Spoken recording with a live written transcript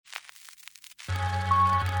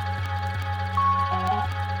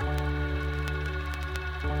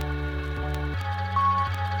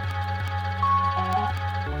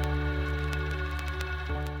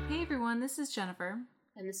This is Jennifer.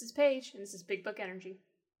 And this is Paige, and this is Big Book Energy.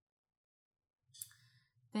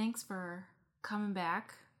 Thanks for coming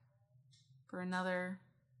back for another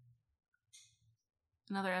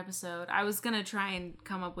episode. I was going to try and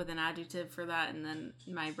come up with an adjective for that, and then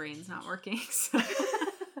my brain's not working. So.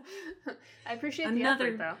 I appreciate the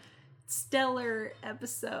effort, though. Stellar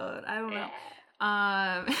episode. I don't know.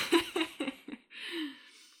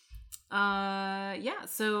 Yeah,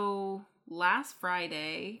 so last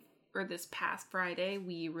Friday, or this past Friday,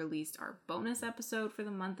 we released our bonus episode for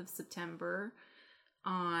the month of September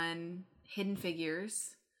on Hidden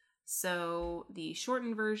Figures. So the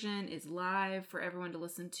shortened version is live for everyone to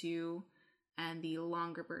listen to, and the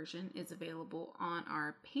longer version is available on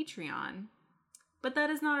our Patreon. But that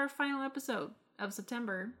is not our final episode of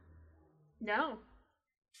September. No.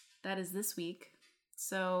 That is this week.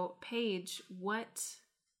 So, Paige, what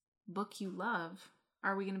book you love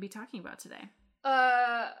are we going to be talking about today?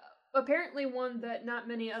 Apparently one that not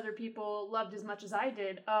many other people loved as much as I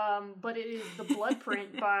did. But it is The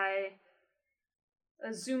Bloodprint by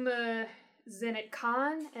Azuma Zenit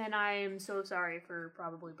Khan, and I am so sorry for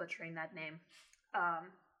probably butchering that name.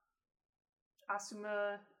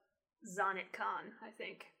 Asuma Zenit Khan, I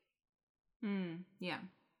think. Yeah.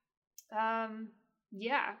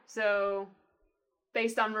 Yeah, so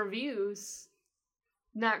based on reviews,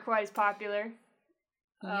 not quite as popular.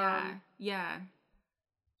 Yeah.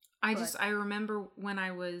 I remember when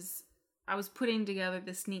I was putting together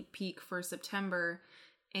the sneak peek for September,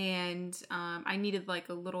 and I needed like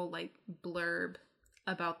a little like blurb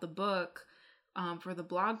about the book for the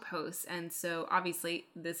blog post, and so obviously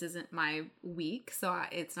this isn't my week, so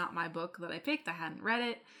it's not my book that I picked. I hadn't read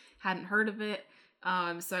it, hadn't heard of it,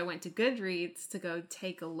 so I went to Goodreads to go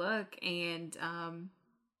take a look, and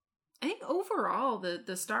I think overall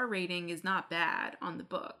the star rating is not bad on the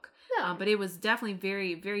book. No. But it was definitely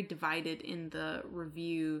very, very divided in the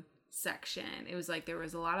review section. It was like there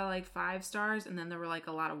was a lot of like 5 stars, and then there were like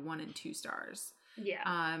a lot of 1 and 2 stars.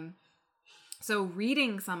 Yeah. So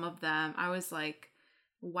reading some of them, I was like,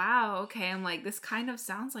 wow, okay. I'm like, this kind of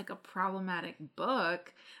sounds like a problematic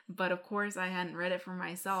book, but of course I hadn't read it for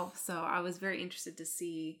myself, so I was very interested to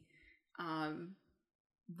see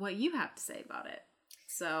what you have to say about it.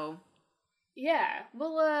 So yeah,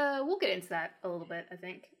 we'll get into that a little bit, I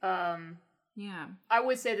think. Yeah. I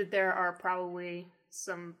would say that there are probably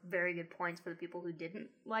some very good points for the people who didn't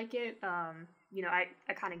like it. You know, I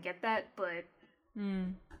kind of get that, but I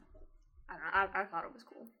don't know, I thought it was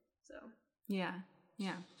cool. So yeah.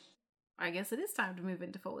 I guess it is time to move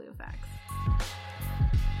into Folio Facts.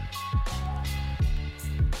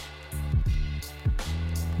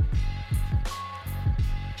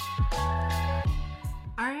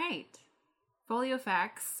 All right. Folio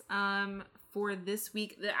Facts for this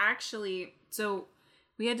week. So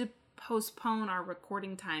we had to postpone our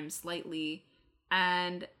recording time slightly,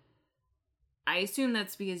 and I assume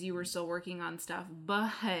that's because you were still working on stuff,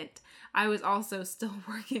 but I was also still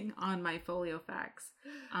working on my Folio Facts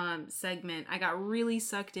segment. I got really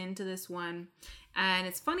sucked into this one, and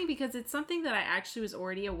it's funny because it's something that I actually was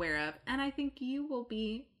already aware of, and I think you will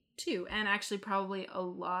be too, and actually probably a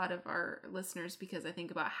lot of our listeners, because I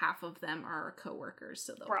think about half of them are our coworkers,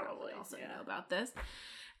 so they'll probably also know about this.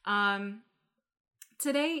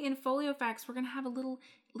 Today in Folio Facts, we're going to have a little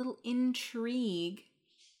intrigue,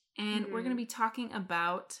 and we're going to be talking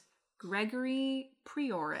about Gregory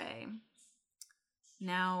Priore.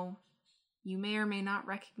 Now, you may or may not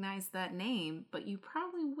recognize that name, but you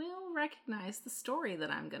probably will recognize the story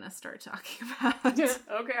that I'm going to start talking about.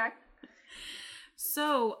 Okay.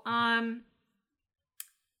 So,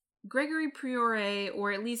 Gregory Priore,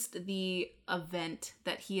 or at least the event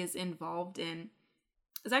that he is involved in,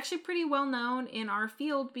 is actually pretty well known in our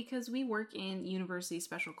field because we work in university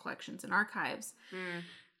special collections and archives.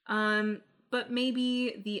 But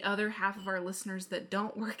maybe the other half of our listeners that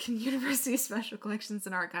don't work in university special collections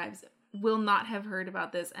and archives will not have heard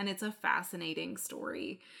about this, and it's a fascinating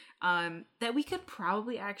story that we could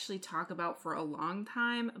probably actually talk about for a long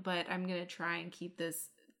time, but I'm going to try and keep this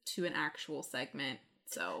to an actual segment,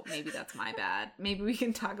 so maybe that's my bad. Maybe we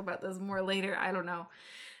can talk about this more later. I don't know.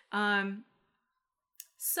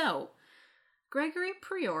 So, Gregory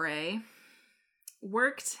Priore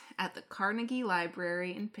worked at the Carnegie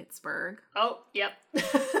Library in Pittsburgh. Oh, yep.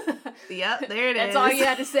 Yep, there it is. That's all you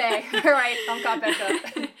had to say. All right, I'm caught back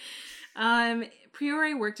up.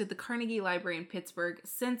 Priore worked at the Carnegie Library in Pittsburgh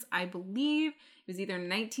since, I believe, it was either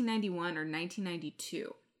 1991 or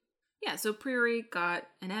 1992. Yeah, so Priore got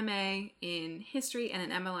an MA in history and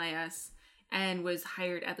an MLIS and was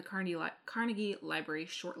hired at the Carnegie Library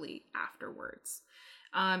shortly afterwards.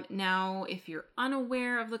 Now, if you're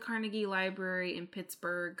unaware of the Carnegie Library in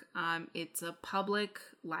Pittsburgh, it's a public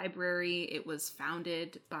library. It was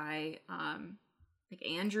founded by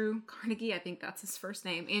Andrew Carnegie. I think that's his first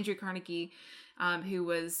name. Andrew Carnegie, who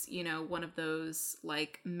was, one of those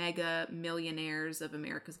like mega millionaires of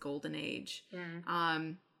America's golden age.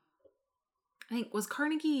 I think, was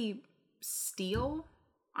Carnegie steel?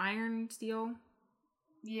 Iron steel?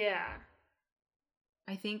 Yeah.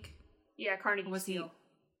 I think. Yeah, Carnegie steel.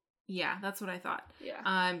 Yeah, that's what I thought.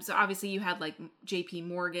 Yeah. So obviously you had like J.P.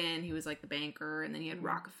 Morgan, who was like the banker, and then you had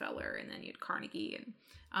Rockefeller, and then you had Carnegie,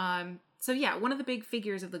 and so yeah, one of the big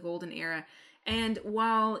figures of the golden era. And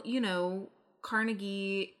while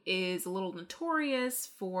Carnegie is a little notorious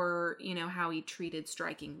for how he treated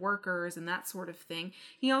striking workers and that sort of thing,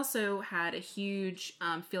 he also had a huge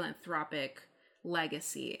philanthropic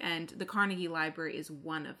legacy, and the Carnegie Library is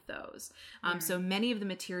one of those. So many of the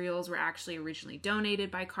materials were actually originally donated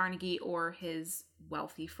by Carnegie or his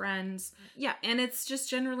wealthy friends. Yeah, and it's just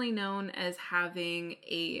generally known as having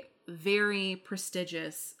a very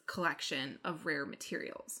prestigious collection of rare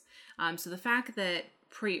materials. So the fact that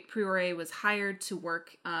Priore was hired to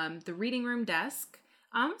work the reading room desk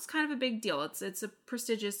it's kind of a big deal. It's a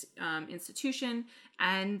prestigious institution,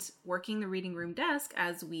 and working the reading room desk,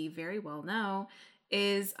 as we very well know,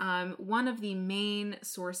 is one of the main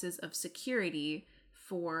sources of security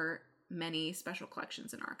for many special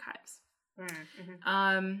collections and archives.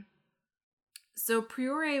 So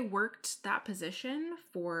Priore worked that position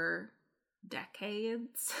for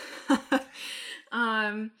decades.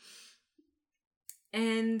 And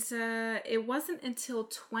it wasn't until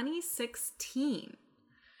 2016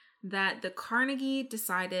 that the Carnegie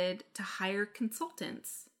decided to hire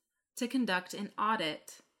consultants to conduct an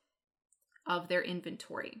audit of their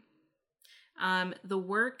inventory. The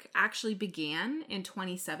work actually began in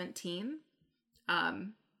 2017.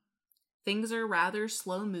 Things are rather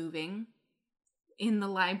slow moving in the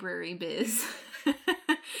library biz.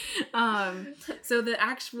 So the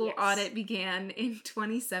actual audit began in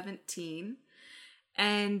 2017.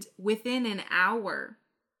 And within an hour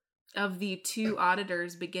of the two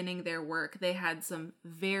auditors beginning their work, they had some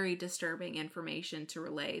very disturbing information to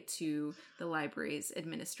relay to the library's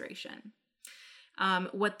administration.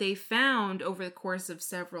 What they found over the course of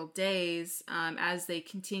several days, as they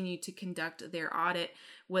continued to conduct their audit,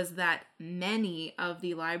 was that many of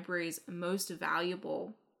the library's most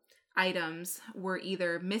valuable items were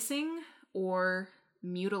either missing or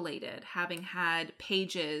mutilated, having had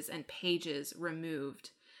pages and pages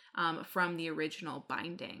removed from the original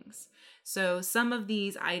bindings. So some of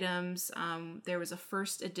these items, there was a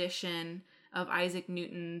first edition of Isaac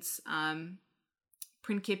Newton's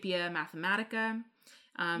Principia Mathematica,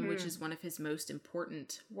 which is one of his most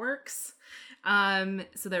important works.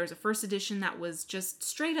 So there was a first edition that was just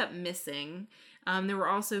straight up missing. There were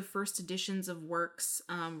also first editions of works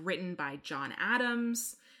written by John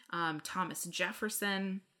Adams, Thomas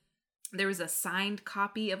Jefferson. There was a signed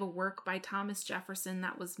copy of a work by Thomas Jefferson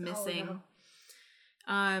that was missing.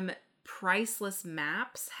 Oh, no. Priceless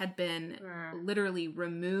maps had been literally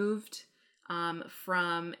removed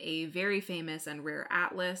from a very famous and rare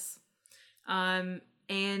atlas.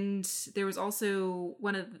 And there was also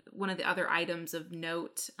one of the other items of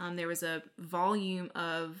note. There was a volume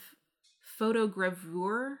of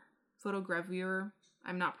photogravure.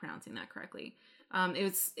 I'm not pronouncing that correctly.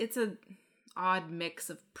 It's a odd mix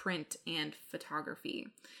of print and photography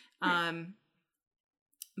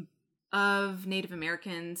of Native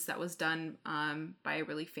Americans that was done by a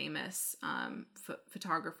really famous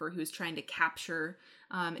photographer who's trying to capture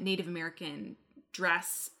Native American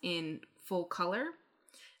dress in full color.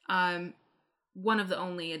 One of the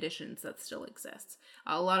only editions that still exists.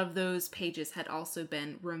 A lot of those pages had also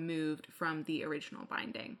been removed from the original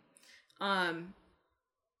binding.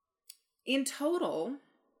 In total,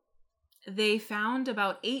 they found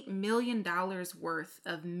about $8 million worth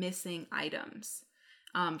of missing items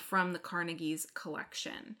from the Carnegie's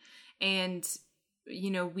collection. And,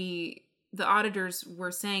 the auditors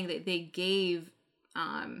were saying that they gave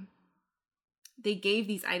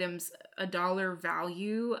these items a dollar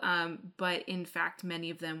value, but in fact,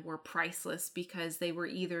 many of them were priceless because they were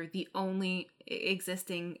either the only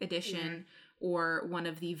existing edition or one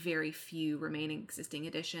of the very few remaining existing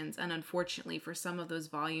editions. And unfortunately, for some of those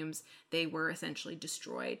volumes, they were essentially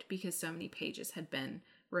destroyed because so many pages had been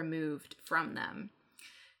removed from them.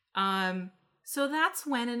 So that's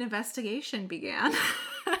when an investigation began.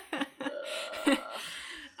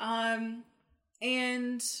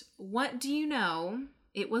 And what do you know?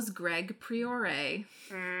 It was Greg Priore.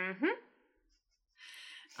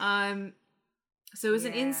 So it was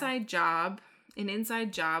an inside job. an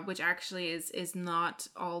inside job, which actually is not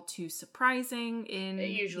all too surprising in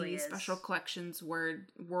the special collections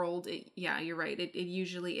world. Yeah, you're right. It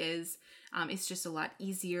usually is. It's just a lot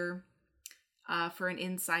easier for an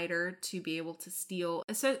insider to be able to steal.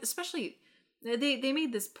 So especially, they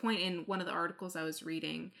made this point in one of the articles I was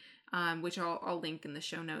reading, which I'll link in the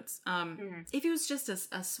show notes. If it was just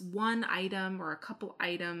a one item or a couple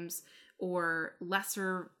items or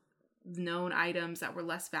lesser known items that were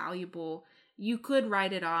less valuable, you could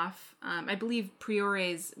write it off. I believe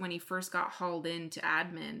Priore's, when he first got hauled into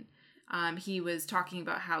admin, he was talking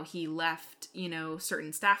about how he left,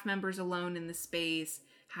 certain staff members alone in the space,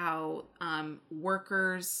 how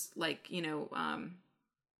workers, like,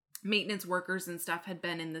 maintenance workers and stuff had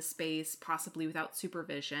been in the space, possibly without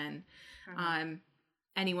supervision.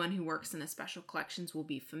 Anyone who works in a special collections will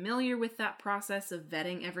be familiar with that process of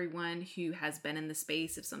vetting everyone who has been in the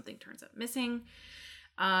space if something turns up missing.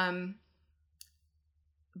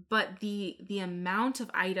 But the amount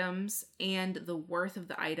of items and the worth of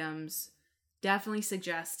the items definitely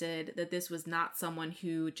suggested that this was not someone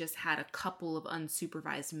who just had a couple of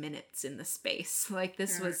unsupervised minutes in the space. Like,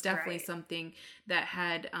 this was definitely something that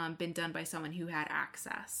had been done by someone who had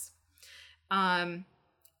access.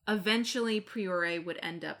 Eventually, Priore would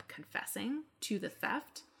end up confessing to the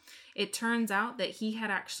theft. It turns out that he had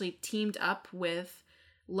actually teamed up with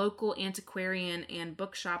local antiquarian and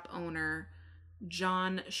bookshop owner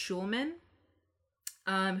John Schulman,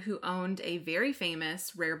 who owned a very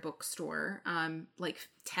famous rare bookstore, like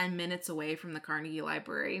 10 minutes away from the Carnegie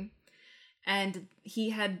Library. And he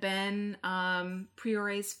had been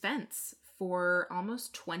Priore's fence for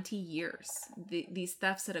almost 20 years. These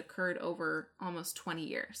thefts had occurred over almost 20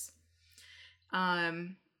 years.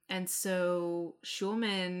 And so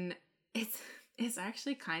Schulman, it's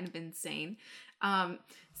actually kind of insane.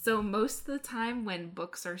 So most of the time when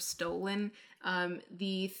books are stolen,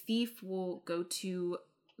 the thief will go to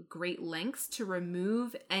great lengths to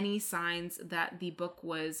remove any signs that the book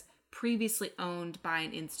was previously owned by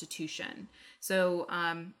an institution. So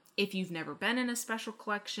if you've never been in a special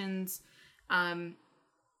collections,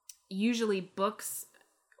 usually books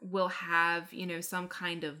will have, some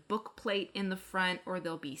kind of book plate in the front, or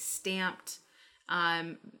they'll be stamped,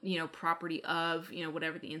 property of,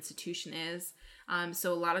 whatever the institution is.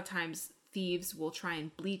 So a lot of times thieves will try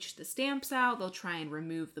and bleach the stamps out. They'll try and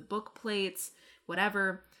remove the book plates,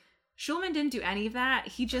 whatever. Schulman didn't do any of that.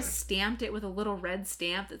 He just stamped it with a little red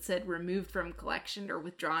stamp that said removed from collection or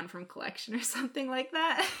withdrawn from collection or something like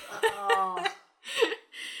that. Oh.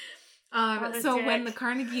 So when the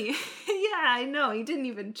Carnegie, yeah, I know, he didn't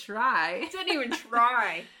even try.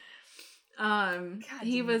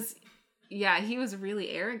 He was really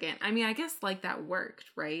arrogant. I mean, I guess like that worked,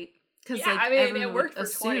 right? Because it worked for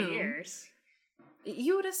 20 years.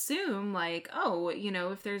 You would assume, like,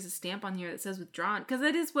 if there's a stamp on here that says withdrawn, because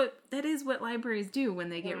that is what libraries do when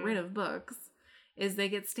they get rid of books, is they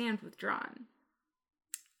get stamped withdrawn.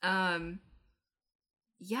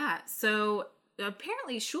 So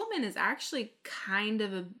apparently Schulman is actually kind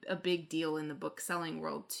of a big deal in the book selling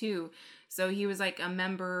world too. So he was like a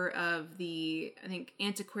member of the, I think,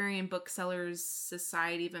 Antiquarian Booksellers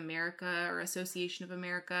Society of America or Association of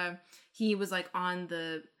America. He was like on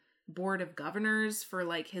the board of governors for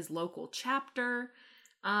like his local chapter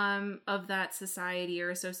of that society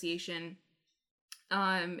or association.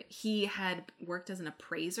 He had worked as an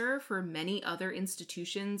appraiser for many other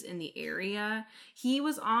institutions in the area. He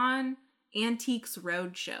was on Antiques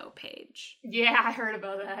Roadshow page. Yeah, I heard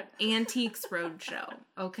about that. Antiques Roadshow.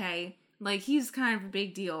 Okay. Like, he's kind of a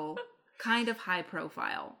big deal, kind of high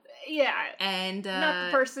profile. Yeah. And not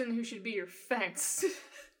the person who should be your fence.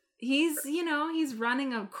 He's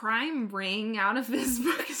running a crime ring out of his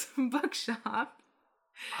bookshop.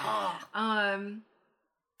 Oh.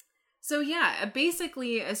 So yeah,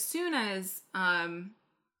 basically as soon as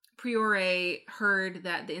Priore heard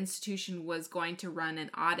that the institution was going to run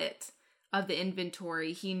an audit of the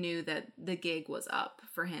inventory, he knew that the gig was up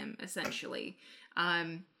for him, essentially.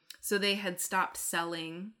 So they had stopped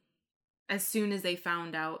selling as soon as they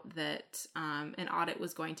found out that an audit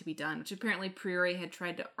was going to be done, which apparently Priore had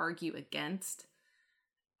tried to argue against,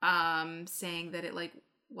 saying that it like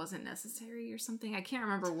wasn't necessary or something. I can't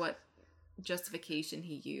remember what justification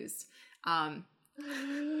he used.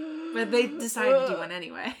 But they decided to do one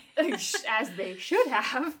anyway. As they should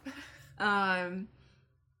have.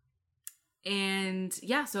 And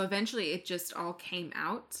yeah, so eventually it just all came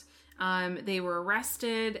out. They were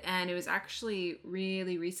arrested, and it was actually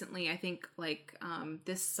really recently, I think like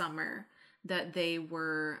this summer, that they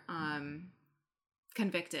were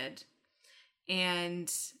convicted.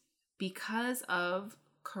 And because of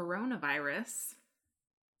coronavirus,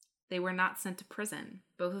 they were not sent to prison.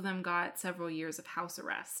 Both of them got several years of house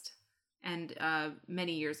arrest and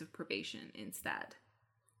many years of probation instead.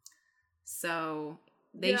 So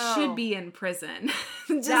they should be in prison.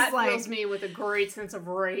 That fills me with a great sense of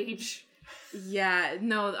rage. Yeah,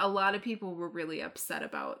 no, a lot of people were really upset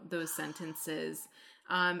about those sentences.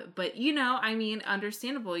 But, I mean,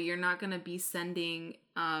 understandable. You're not going to be sending...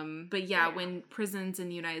 But when prisons in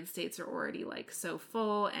the United States are already, like, so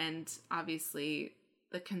full, and obviously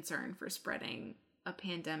the concern for spreading a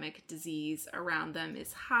pandemic disease around them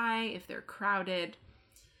is high if they're crowded.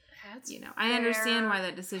 That's I understand why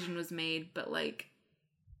that decision was made, but, like,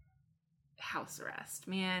 house arrest,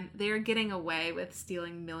 man. They're getting away with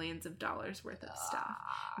stealing millions of dollars worth of stuff.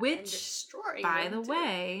 Which, by the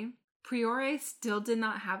way, Priore still did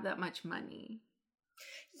not have that much money.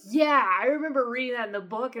 Yeah, I remember reading that in the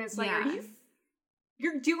book, and it's like,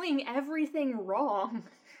 you're doing everything wrong.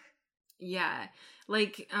 Yeah.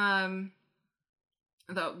 Like, one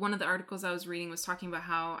of the articles I was reading was talking about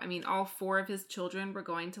how, I mean, all 4 of his children were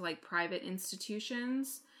going to, like, private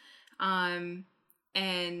institutions. And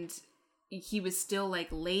he was still, like,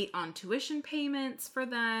 late on tuition payments for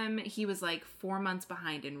them. He was, like, 4 months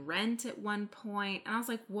behind in rent at one point. And I was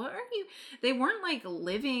like, what are you... They weren't, like,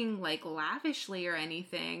 living, like, lavishly or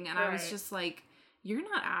anything. And I was just like, you're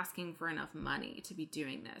not asking for enough money to be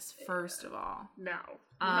doing this, first of all.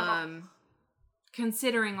 No.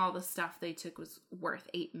 Considering all the stuff they took was worth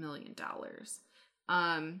 $8 million.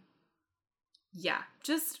 Yeah,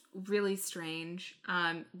 just really strange.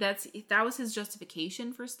 That was his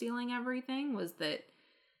justification for stealing everything, was that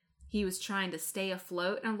he was trying to stay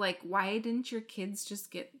afloat. And I'm like, why didn't your kids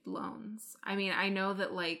just get loans? I mean, I know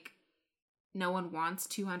that, like, no one wants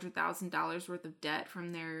 $200,000 worth of debt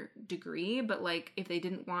from their degree, but, like, if they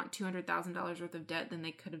didn't want $200,000 worth of debt, then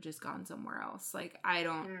they could have just gone somewhere else. Like, I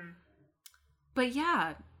don't... But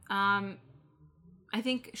yeah, I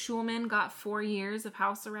think Schulman got 4 years of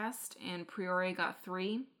house arrest and Priore got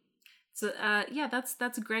 3. So,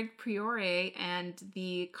 that's Greg Priore and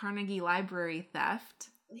the Carnegie Library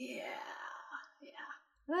theft. Yeah.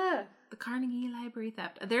 The Carnegie Library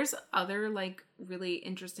theft. There's other, like, really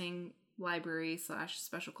interesting library /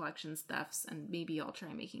 special collections thefts, and maybe I'll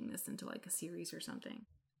try making this into, like, a series or something.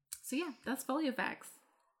 So yeah, that's Folio Facts.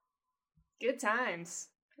 Good times.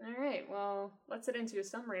 All right, well, let's get into a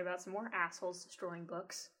summary about some more assholes destroying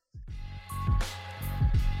books.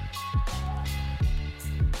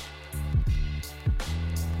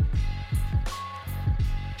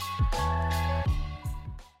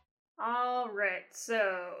 All right,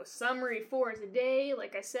 so summary for today.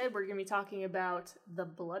 Like I said, we're going to be talking about The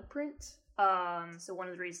Blood Print. So one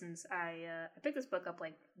of the reasons I picked this book up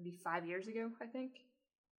like maybe 5 years ago, I think.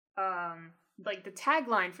 Like the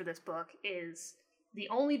tagline for this book is, "The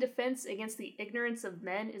only defense against the ignorance of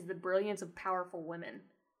men is the brilliance of powerful women."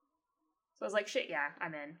 So I was like, shit, yeah,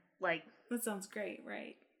 I'm in. Like, that sounds great,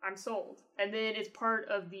 right? I'm sold. And then it's part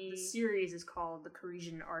of the series is called The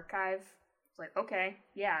Parisian Archive. It's like, okay,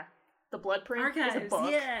 yeah. The Blood Print is a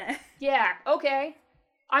book. Yeah. Yeah, okay.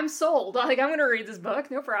 I'm sold. Like, I'm gonna read this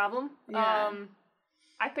book, no problem. Yeah.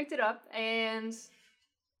 I picked it up, and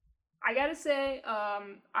I gotta say,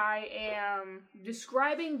 I am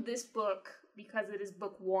describing this book because it is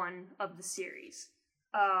book 1 of the series.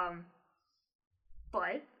 But,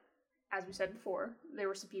 as we said before, there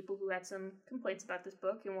were some people who had some complaints about this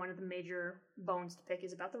book, and one of the major bones to pick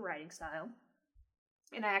is about the writing style.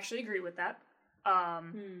 And I actually agree with that.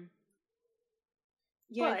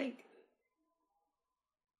 Yeah, I think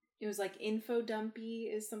it was like info dumpy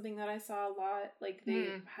is something that I saw a lot. Like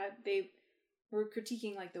they were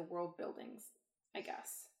critiquing like the world buildings, I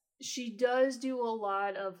guess. She does do a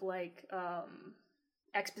lot of like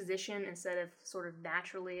exposition instead of sort of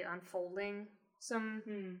naturally unfolding some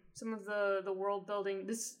of the world building.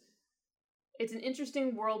 It's an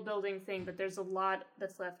interesting world building thing, but there's a lot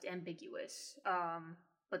that's left ambiguous.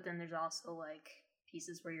 But then there's also like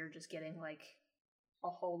pieces where you're just getting like a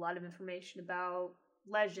whole lot of information about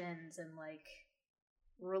legends and like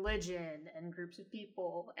religion and groups of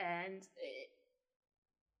people, and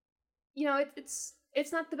it's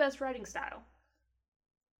not the best writing style.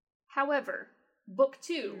 However, book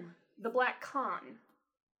 2, The Black Khan,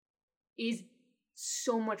 is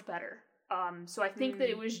so much better. So I think that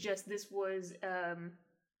it was just, this was, her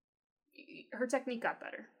technique got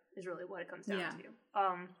better, is really what it comes down to.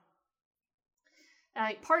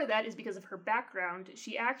 Part of that is because of her background.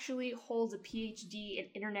 She actually holds a PhD in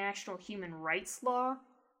international human rights law,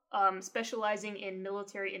 specializing in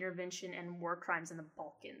military intervention and war crimes in the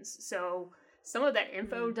Balkans. So some of that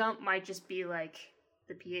info dump might just be like,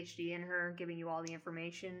 the PhD in her, giving you all the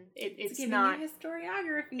information. It's giving not you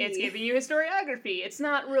historiography. It's giving you historiography. It's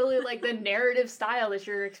not really like the narrative style that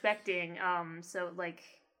you're expecting. So like,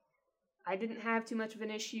 I didn't have too much of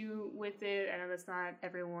an issue with it. I know that's not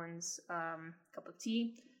everyone's cup of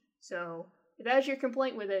tea. So if that's your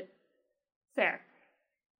complaint with it, fair.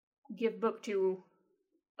 Give book 2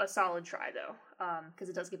 a solid try though, because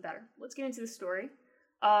it does get better. Let's get into the story.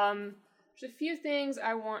 There's a few things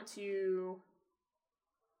I want to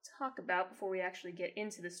talk about before we actually get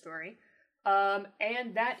into the story.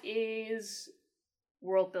 And that is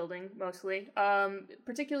world building mostly,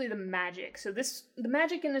 particularly the magic. So the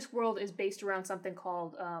magic in this world is based around something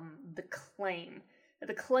called the Claim.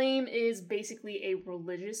 The Claim is basically a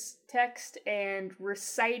religious text, and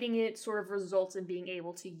reciting it sort of results in being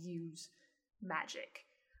able to use magic.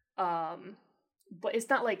 But it's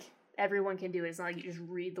not like everyone can do it. It's not like you just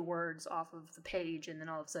read the words off of the page and then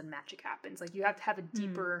all of a sudden magic happens. Like, you have to have a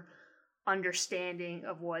deeper understanding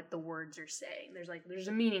of what the words are saying. There's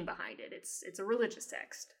a meaning behind it. It's a religious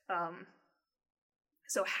text.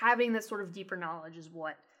 So having that sort of deeper knowledge is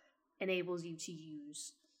what enables you to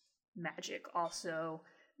use magic. Also,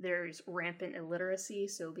 there's rampant illiteracy,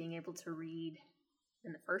 so being able to read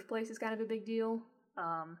in the first place is kind of a big deal.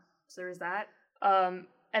 So there's that.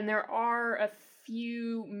 And there are a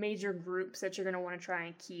few major groups that you're going to want to try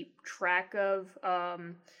and keep track of.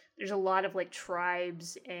 There's a lot of like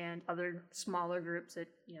tribes and other smaller groups that,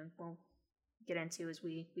 we'll get into as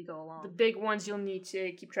we go along. The big ones you'll need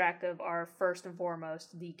to keep track of are, first and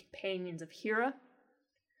foremost, the Companions of Hera.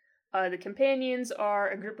 The Companions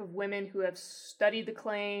are a group of women who have studied the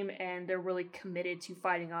Claim, and they're really committed to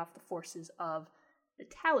fighting off the forces of the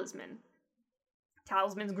Talisman.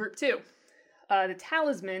 Talisman's group 2. The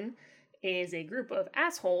Talisman is a group of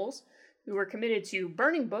assholes who are committed to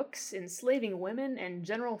burning books, enslaving women, and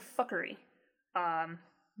general fuckery.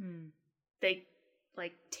 They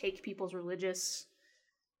take people's religious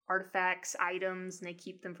artifacts, items, and they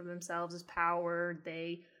keep them for themselves as power.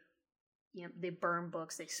 They burn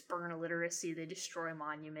books, they spurn illiteracy, they destroy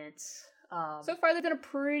monuments. So far, they've done a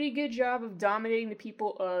pretty good job of dominating the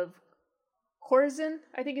people of Khorasan,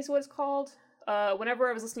 I think is what it's called. Whenever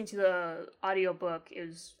I was listening to the audiobook,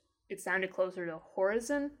 it sounded closer to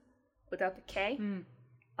Horizon without the K.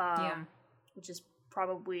 Which is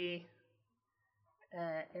probably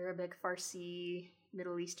Arabic, Farsi,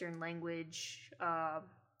 Middle Eastern language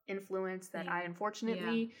influence that I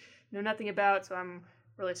unfortunately know nothing about, so I'm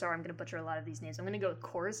really sorry. I'm going to butcher a lot of these names. I'm going to go with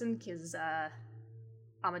Khorasan because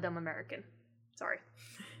I'm a dumb American. Sorry.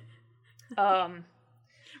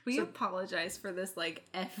 We apologize for this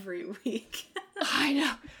every week. I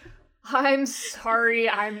know. I'm sorry,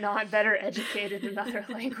 I'm not better educated in other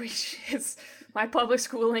languages. My public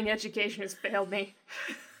schooling education has failed me.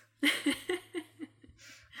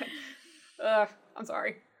 I'm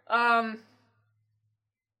sorry. So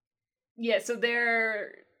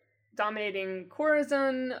they're dominating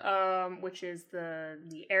Khorasan, which is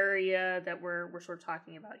the area that we're sort of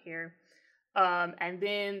talking about here. And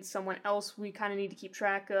then someone else we kind of need to keep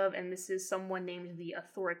track of, and this is someone named the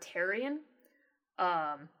Authoritarian.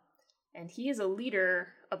 And he is a leader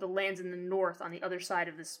of the lands in the north on the other side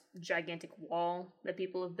of this gigantic wall that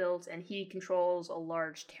people have built, and he controls a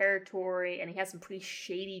large territory, and he has some pretty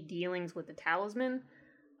shady dealings with the Talisman.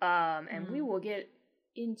 And we will get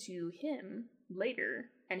into him later,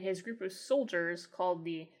 and his group of soldiers called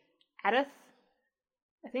the Adath,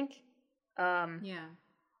 I think. Yeah,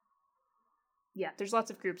 there's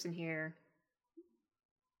lots of groups in here.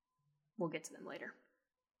 We'll get to them later.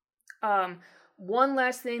 One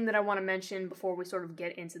last thing that I want to mention before we sort of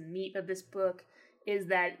get into the meat of this book is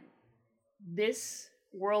that this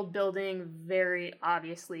world building very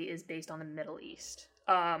obviously is based on the Middle East.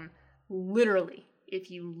 Literally, if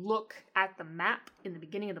you look at the map in the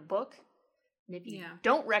beginning of the book, and if you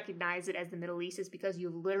don't recognize it as the Middle East, it's because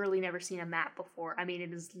you've literally never seen a map before. I mean,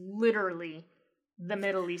 it is literally the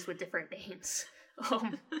Middle East with different names.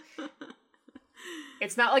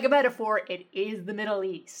 It's not like a metaphor, it is the Middle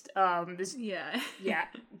East.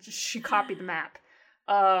 She copied the map.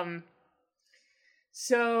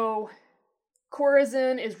 So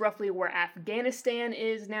Khorasan is roughly where Afghanistan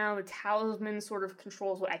is now. The Talisman sort of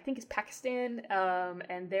controls what I think is Pakistan.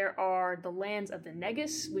 And there are the lands of the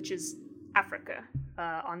Negus, which is Africa,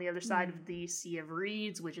 on the other side of the Sea of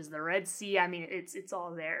Reeds, which is the Red Sea. I mean, it's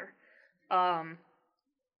all there.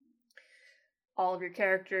 All of your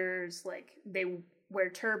characters, they wear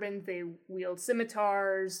turbans, they wield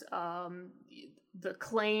scimitars. The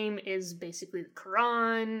Claim is basically the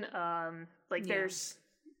Quran. There's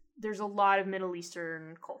a lot of Middle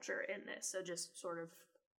Eastern culture in this, so just sort of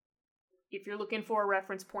if you're looking for a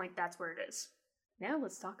reference point, that's where it is. Now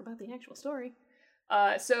let's talk about the actual story.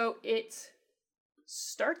 So it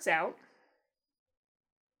starts out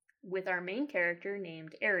with our main character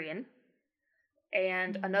named Arian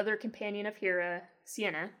and another companion of Hera,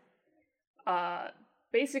 Sienna,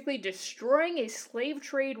 basically destroying a slave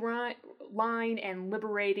trade line and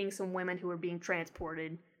liberating some women who were being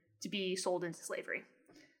transported to be sold into slavery.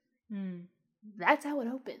 That's how it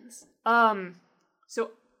opens.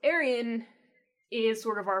 So Arian is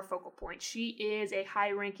sort of our focal point. She is a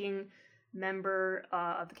high-ranking member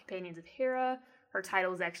of the Companions of Hera. Her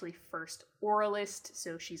title is actually First Oralist,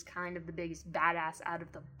 so she's kind of the biggest badass out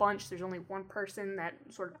of the bunch. There's only one person that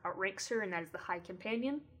sort of outranks her, and that is the High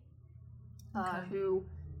Companion, who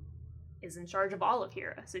is in charge of all of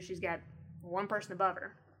Hera. So she's got one person above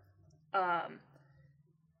her.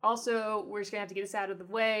 Also, we're just going to have to get this out of the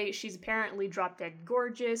way. She's apparently drop-dead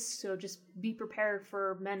gorgeous, so just be prepared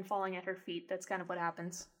for men falling at her feet. That's kind of what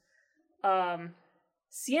happens.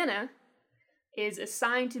 Sienna is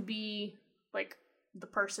assigned to be, like, the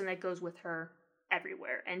person that goes with her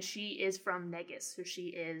everywhere. And she is from Negus, so she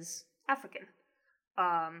is African.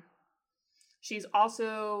 She's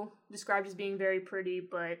also described as being very pretty,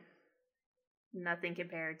 but nothing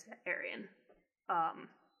compared to Arian.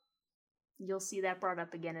 You'll see that brought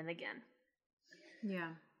up again and again. Yeah.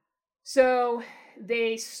 So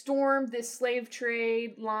they storm this slave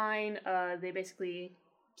trade line. They basically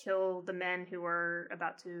kill the men who are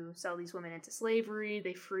about to sell these women into slavery.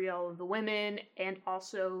 They free all of the women, and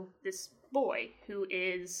also this boy who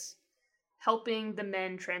is helping the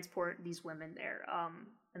men transport these women there.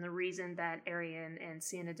 And the reason that Arian and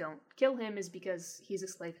Sienna don't kill him is because he's a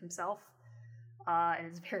slave himself. And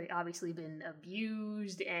has very obviously been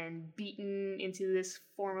abused and beaten into this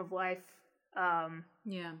form of life.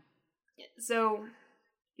 Yeah. So,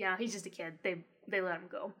 yeah, he's just a kid. They let him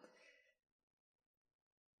go.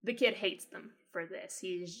 The kid hates them for this.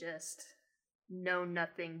 He's just known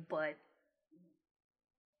nothing but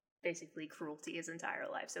basically cruelty his entire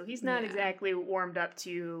life. So he's not exactly warmed up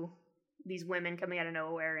to these women coming out of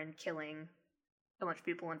nowhere and killing a bunch of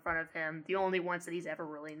people in front of him. The only ones that he's ever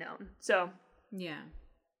really known. So, yeah,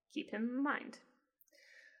 keep him in mind.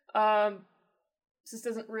 This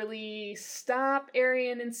doesn't really stop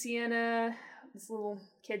Arian and Sienna. This little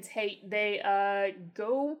kid's hate. They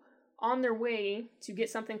go on their way to get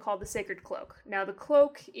something called the Sacred Cloak. Now, the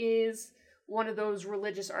cloak is one of those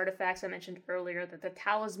religious artifacts I mentioned earlier that the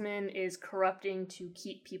talisman is corrupting to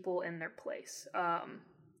keep people in their place.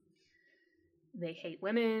 They hate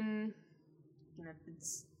women. You know,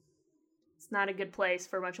 it's not a good place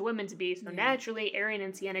for a bunch of women to be. So naturally, Arian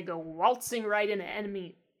and Sienna go waltzing right into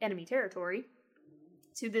enemy territory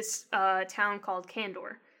to this town called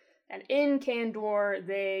Kandor. And in Kandor,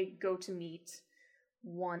 they go to meet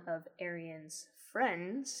one of Arian's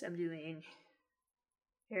friends. I'm doing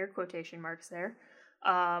air quotation marks there.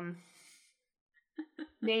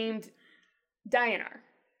 Named Dayanar.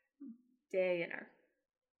 I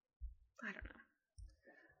don't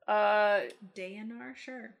know. Dayanar,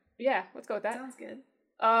 sure. Yeah, let's go with that. Sounds good.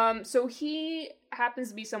 So he happens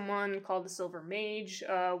to be someone called the Silver Mage,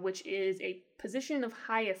 which is a position of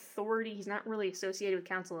high authority. He's not really associated with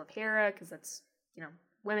Council of Hera, because that's,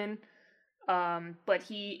 women. But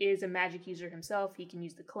he is a magic user himself. He can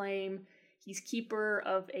use the claim. He's keeper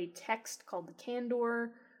of a text called the Kandor.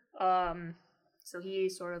 So he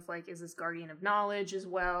sort of is this guardian of knowledge as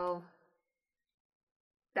well.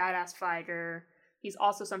 Badass fighter. He's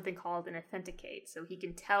also something called an authenticate, so he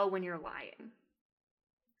can tell when you're lying.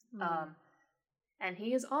 And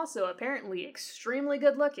he is also apparently extremely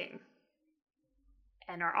good looking.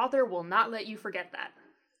 And our author will not let you forget that.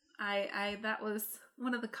 That was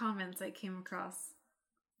one of the comments I came across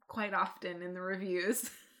quite often in the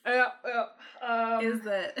reviews. Is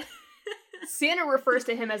that Sienna refers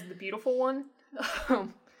to him as the beautiful one.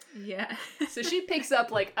 Yeah. So she picks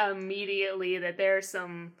up immediately that there's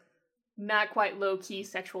some not quite low-key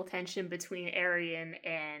sexual tension between Arian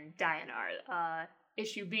and Dayanar.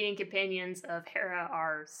 Issue being companions of Hera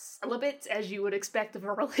are celibate, as you would expect of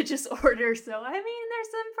a religious order, so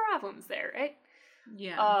there's some problems there, right?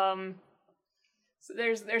 Yeah. So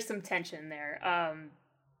there's some tension there.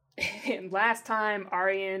 And last time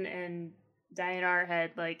Arian and Dayanar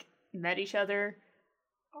had met each other,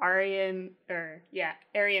 Arian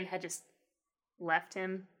had just left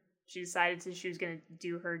him. She decided she was going to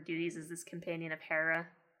do her duties as this companion of Hera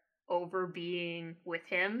over being with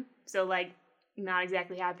him. So, not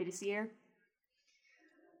exactly happy to see her.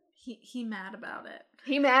 He mad about it.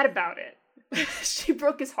 He mad about it. She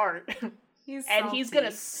broke his heart. He's and salty. He's going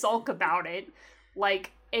to sulk about it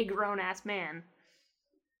like a grown-ass man.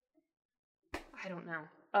 I don't know.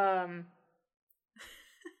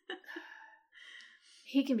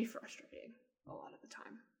 He can be frustrating a lot of the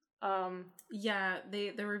time. Yeah,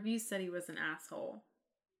 the reviews said he was an asshole,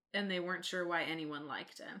 and they weren't sure why anyone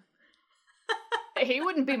liked him. He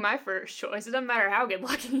wouldn't be my first choice. It doesn't matter how good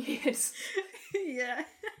looking he is. Yeah.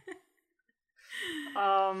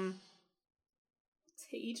 To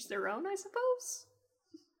each their own, I suppose.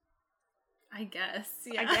 I guess.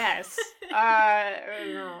 Yeah. I guess. I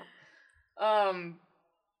don't know.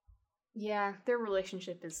 Yeah, their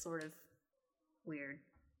relationship is sort of weird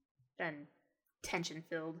and tension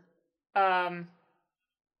filled.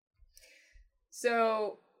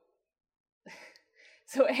 So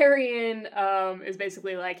Arian is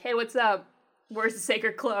basically like, hey, what's up? Where's the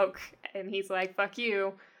sacred cloak? And he's like, fuck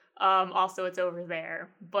you. Also, it's over there.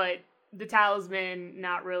 But the talisman,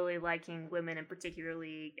 not really liking women and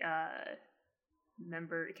particularly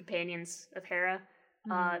companions of Hera,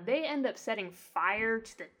 they end up setting fire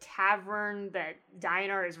to the tavern that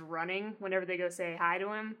Dianar is running whenever they go say hi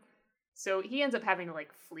to him. So he ends up having to,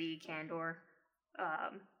 like, flee Kandor.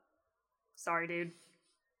 Sorry, dude.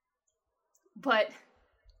 But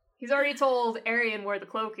he's already told Arian where the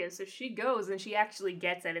cloak is, so she goes and she actually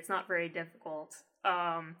gets it. It's not very difficult.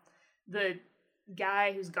 The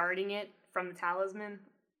guy who's guarding it from the talisman,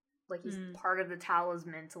 like, he's part of the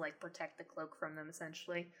talisman to, like, protect the cloak from them,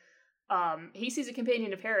 essentially. He sees a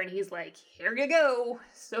companion of Hera and he's like, here you go.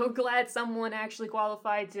 So glad someone actually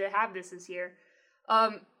qualified to have this here.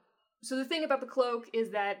 So the thing about the cloak is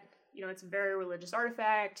that, you know, it's a very religious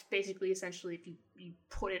artifact. Basically, essentially, if you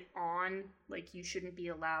put it on, like, you shouldn't be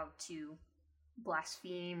allowed to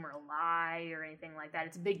blaspheme or lie or anything like that.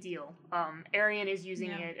 It's a big deal. Arian is using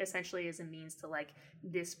it essentially as a means to, like,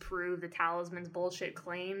 disprove the talisman's bullshit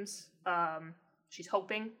claims. She's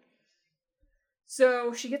hoping.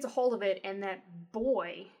 So she gets a hold of it, and that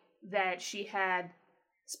boy that she had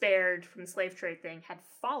spared from the slave trade thing had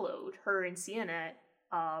followed her and Sienna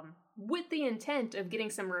with the intent of getting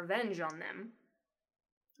some revenge on them.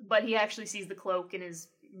 But he actually sees the cloak and is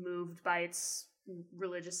moved by its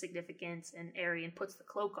religious significance, and Arian puts the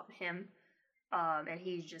cloak on him, and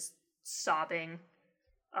he's just sobbing.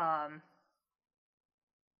 But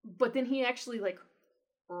then he actually, like,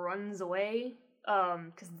 runs away,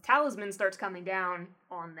 because the talisman starts coming down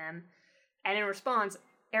on them, and in response,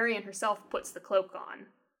 Arian herself puts the cloak on,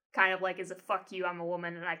 kind of like as a fuck you, I'm a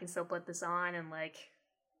woman and I can still put this on, and, like,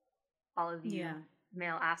 all of you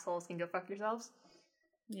male assholes can go fuck yourselves.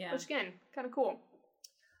 Yeah. Which, again, kind of cool.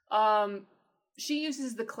 She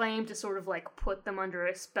uses the claim to sort of, like, put them under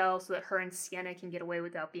a spell so that her and Sienna can get away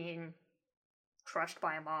without being crushed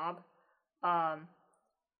by a mob.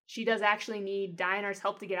 She does actually need Dianar's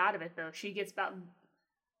help to get out of it, though. She gets about,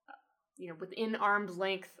 within arm's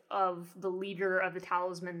length of the leader of the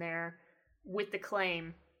talisman there with the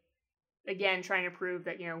claim. Again, trying to prove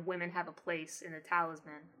that, women have a place in the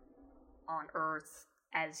talisman on Earth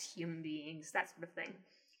as human beings, that sort of thing.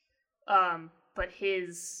 But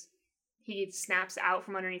he snaps out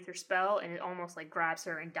from underneath her spell, and it almost, like, grabs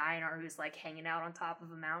her, and Dianar, who's, like, hanging out on top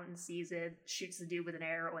of a mountain, sees it, shoots the dude with an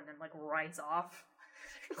arrow, and then, like, rides off.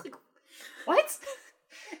 Like, what?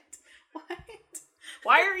 What?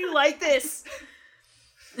 Why are you like this?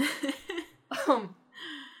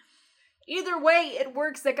 Either way, it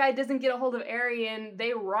works. That guy doesn't get a hold of Arian.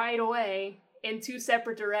 They ride away in two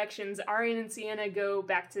separate directions. Arian and Sienna go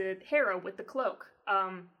back to Hera with the cloak.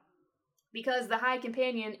 Because the High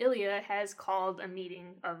Companion, Ilia, has called a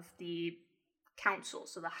meeting of the council,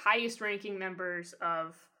 so the highest ranking members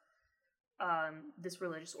of this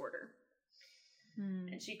religious order.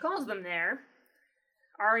 And she calls them there.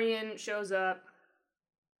 Arian shows up.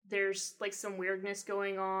 There's, like, some weirdness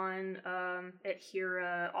going on at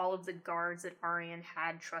Hera. All of the guards that Arian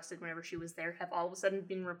had trusted whenever she was there have all of a sudden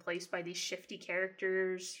been replaced by these shifty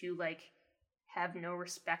characters who, like, have no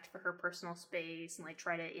respect for her personal space and, like,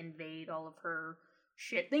 try to invade all of her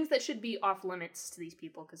shit. Things that should be off limits to these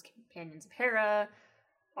people, because companions of Hera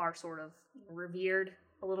are sort of revered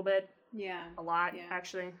a little bit. Yeah. A lot,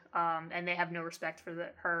 actually. And they have no respect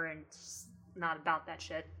for her, and it's not about that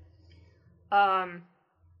shit.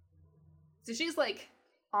 So she's, like,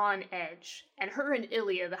 on edge. And her and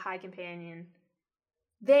Ilia, the High Companion,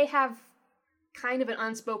 they have kind of an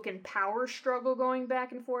unspoken power struggle going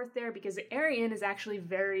back and forth there, because Arian is actually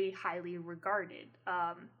very highly regarded.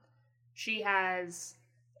 She has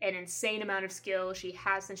an insane amount of skill. She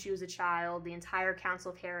has since she was a child. The entire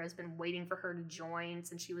Council of Hera has been waiting for her to join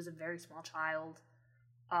since she was a very small child.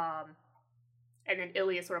 And then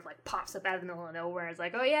Ilia sort of, like, pops up out of the middle of nowhere and is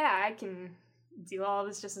like, oh yeah, I can do all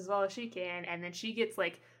this just as well as she can. And then she gets,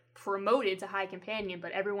 like, promoted to High Companion,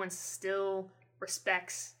 but everyone's still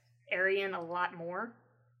respects Arian a lot more,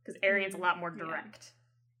 because Arian's a lot more direct,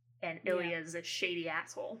 and Ilya is a shady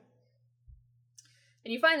asshole.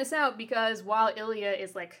 And you find this out because while Ilya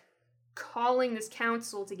is, like, calling this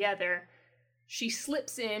council together, she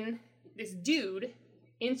slips in this dude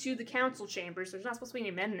into the council chambers. There's not supposed to be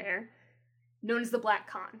any men there, known as the Black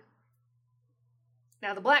Khan.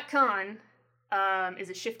 Now, the Black Khan is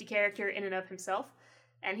a shifty character in and of himself,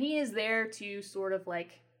 and he is there to sort of,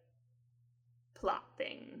 like, plot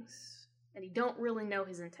things. And you don't really know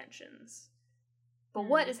his intentions. But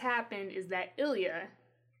what has happened is that Ilya,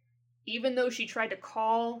 even though she tried to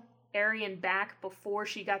call Arian back before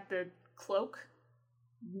she got the cloak,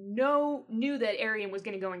 knew that Arian was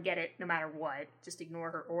going to go and get it no matter what, just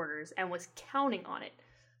ignore her orders, and was counting on it,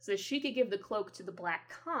 so that she could give the cloak to the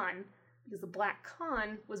Black Khan, because the Black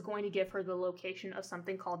Khan was going to give her the location of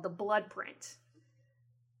something called the Blood Print.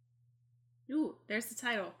 Ooh, there's the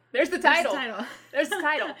title. There's the title. There's the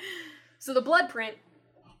title. So the Blood Print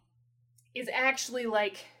is actually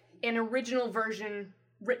like an original version,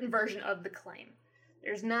 written version of the claim.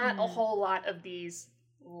 There's not a whole lot of these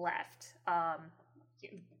left.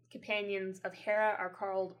 Companions of Hera are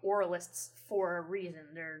called oralists for a reason.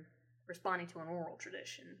 They're responding to an oral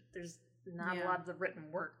tradition. There's not a lot of the written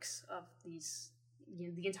works of these,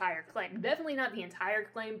 the entire claim. Definitely not the entire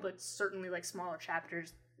claim, but certainly like smaller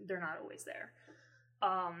chapters. They're not always there.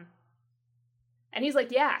 And he's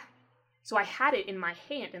like, yeah. So I had it in my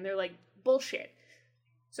hand, and they're like, bullshit.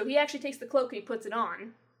 So he actually takes the cloak and he puts it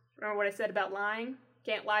on. Remember what I said about lying?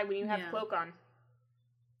 Can't lie when you have the cloak on.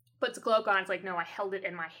 Puts the cloak on, it's like, no, I held it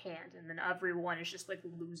in my hand. And then everyone is just, like,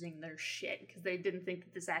 losing their shit because they didn't think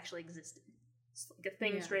that this actually existed. It's like a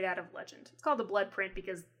thing straight out of legend. It's called the Blood Print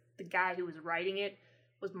because the guy who was writing it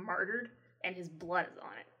was martyred, and his blood is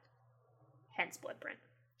on it. Hence Blood Print.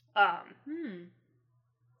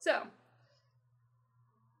 So,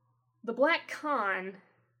 the Black Khan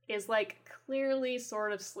is, like, clearly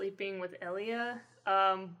sort of sleeping with Ilya,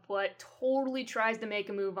 but totally tries to make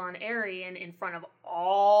a move on Arian in front of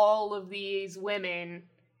all of these women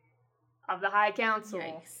of the High Council.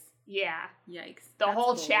 Yikes. Yeah. Yikes. The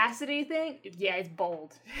whole bold. Chastity thing, yeah, it's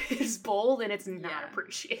bold. It's bold, and it's not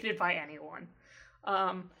appreciated by anyone.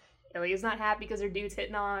 Ilya's not happy because her dude's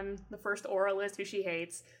hitting on the first oralist who she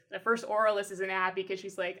hates. The first oralist isn't happy because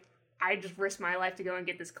she's like, I just risked my life to go and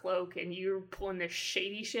get this cloak, and you're pulling this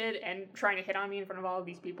shady shit and trying to hit on me in front of all of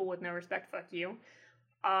these people with no respect. Fuck you.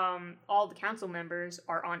 All the council members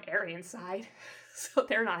are on Arian's side, so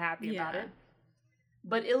they're not happy about it.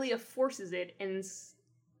 But Ilya forces it, and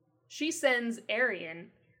she sends Arian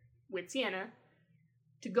with Sienna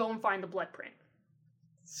to go and find the Blood Print.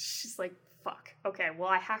 She's like, fuck. Okay, well,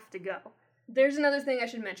 I have to go. There's another thing I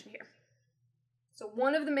should mention here. So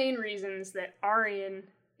one of the main reasons that Arian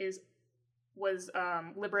was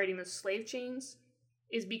liberating those slave chains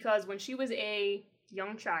is because when she was a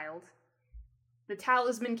young child, the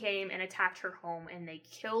Talisman came and attacked her home, and they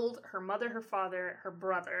killed her mother, her father, her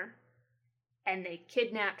brother, and they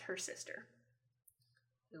kidnapped her sister.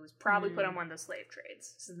 It was probably put on one of the slave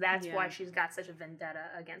trades. So that's why she's got such a vendetta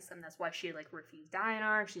against them. That's why she, like, refused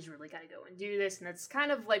Dionar. She's really got to go and do this. And that's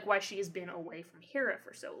kind of, like, why she has been away from Hera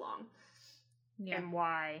for so long. Yeah. And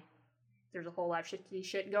why there's a whole lot of shifty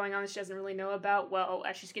shit going on that she doesn't really know about. Well,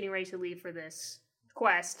 as she's getting ready to leave for this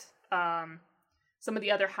quest, some of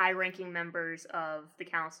the other high-ranking members of the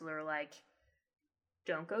council are like,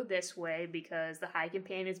 don't go this way because the High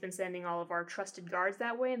Companion has been sending all of our trusted guards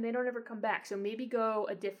that way and they don't ever come back. So maybe go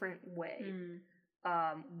a different way.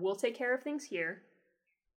 We'll take care of things here,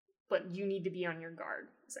 but you need to be on your guard,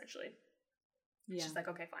 essentially. Yeah. She's like,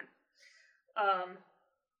 okay, fine.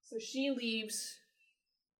 So she leaves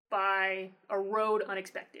by a road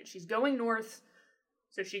unexpected. She's going north,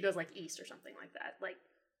 so she goes, like, east or something like that. Like,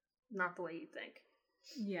 not the way you'd think.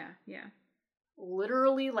 Yeah.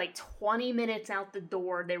 Literally, like, 20 minutes out the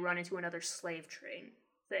door, they run into another slave train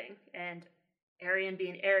thing. And Arian,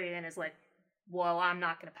 being Arian, is like, well, I'm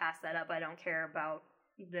not going to pass that up. I don't care about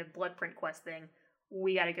the Blood Print quest thing.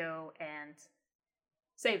 We got to go and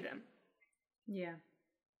save them. Yeah.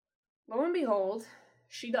 Lo and behold,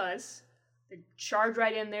 she does. They charge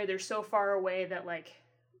right in there. They're so far away that, like,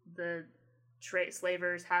 the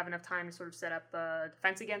slavers have enough time to sort of set up a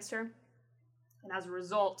defense against her. And as a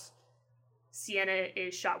result, Sienna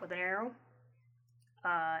is shot with an arrow.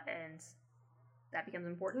 And that becomes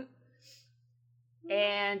important.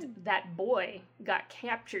 And that boy got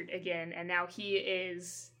captured again, and now he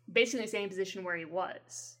is basically in the same position where he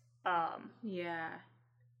was.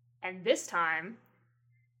 And this time,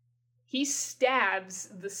 he stabs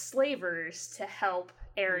the slavers to help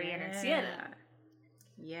Arian and Sienna.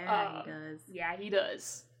 Yeah, he does. Yeah, he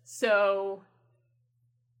does. So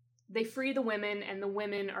they free the women, and the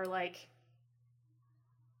women are like,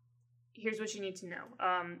 here's what you need to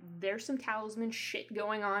know. There's some talisman shit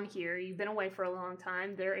going on here. You've been away for a long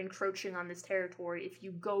time. They're encroaching on this territory. If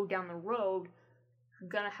you go down the road, you're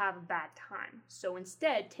gonna have a bad time. So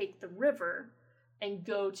instead, take the river and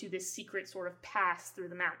go to this secret sort of pass through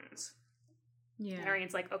the mountains. Yeah. And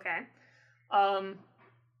Arian's like, okay.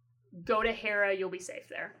 Go to Hera, you'll be safe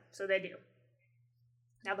there. So they do.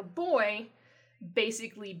 Now the boy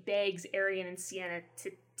basically begs Arian and Sienna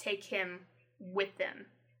to take him with them.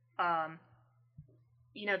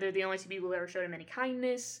 They're the only two people who ever showed him any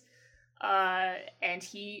kindness. And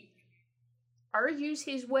he argues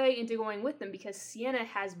his way into going with them because Sienna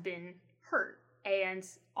has been hurt. And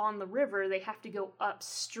on the river, they have to go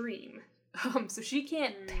upstream. So she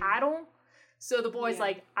can't paddle. So the boy's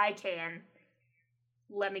like, I can.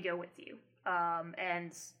 Let me go with you.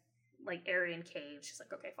 And like Arian caves. She's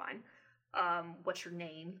like, okay, fine. What's your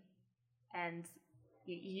name? And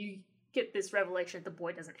you get this revelation that the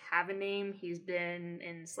boy doesn't have a name. He's been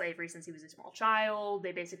in slavery since he was a small child.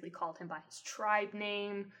 They basically called him by his tribe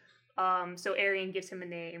name. So Arian gives him a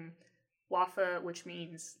name, Wafa, which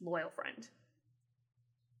means loyal friend.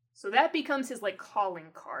 So that becomes his, like, calling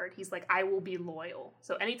card. He's like, I will be loyal.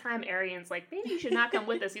 So anytime Arian's like, maybe you should not come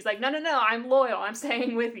with us, he's like, no, I'm loyal. I'm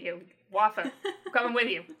staying with you. Wafa, I'm coming with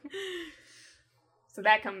you. So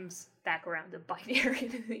that comes back around to bite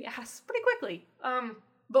Arian in the ass pretty quickly.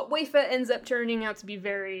 But Wafa ends up turning out to be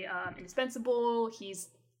very indispensable. He's,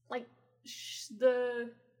 like,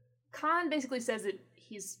 the Khan basically says that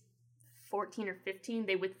he's 14 or 15.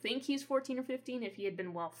 They would think he's 14 or 15 if he had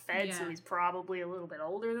been well fed, so he's probably a little bit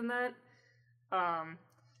older than that.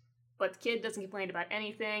 But the kid doesn't complain about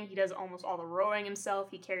anything. He does almost all the rowing himself.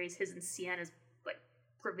 He carries his and Sienna's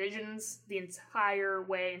provisions the entire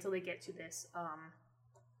way until they get to this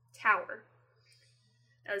tower.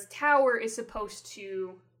 Now, this tower is supposed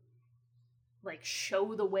to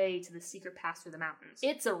show the way to the secret pass through the mountains.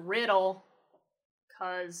 It's a riddle,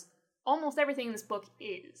 because almost everything in this book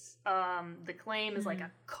is. The claim is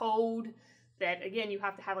a code that, again, you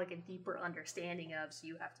have to have a deeper understanding of, so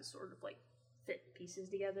you have to sort of fit pieces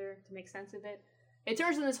together to make sense of it. It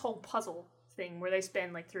turns into this whole puzzle thing where they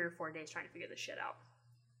spend 3 or 4 days trying to figure this shit out.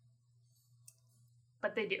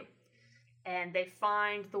 But they do. And they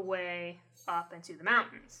find the way up into the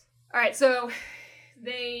mountains. Alright, so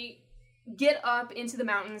they get up into the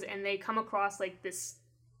mountains and they come across this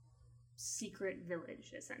secret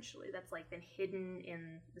village, essentially, that's been hidden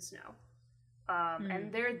in the snow.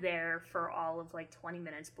 And they're there for all of 20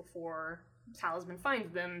 minutes before Talisman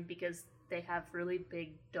finds them, because they have really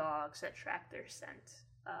big dogs that track their scent.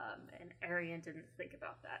 And Arian didn't think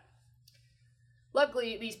about that.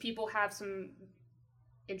 Luckily, these people have some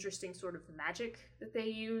interesting sort of magic that they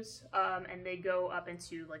use, and they go up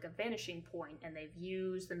into a vanishing point, and they've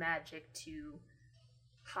used the magic to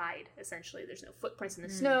hide, essentially. There's no footprints in the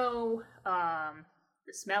snow,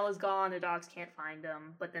 the smell is gone, the dogs can't find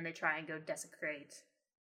them, but then they try and go desecrate,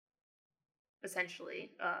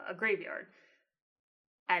 essentially, a graveyard.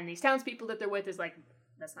 And these townspeople that they're with is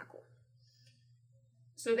that's not cool.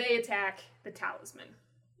 So they attack the Talisman.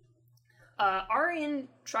 Arian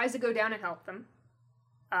tries to go down and help them,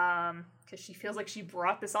 because she feels like she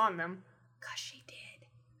brought this on them. 'Cause she did.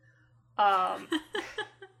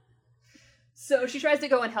 So she tries to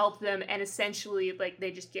go and help them, and essentially,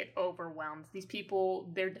 they just get overwhelmed. These people,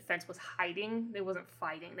 their defense was hiding. They wasn't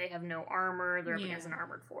fighting. They have no armor. They're up against an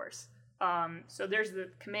armored force. So there's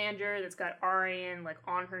the commander that's got Arian,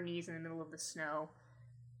 on her knees in the middle of the snow.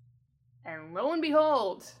 And lo and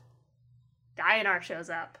behold, Dionar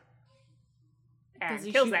shows up. And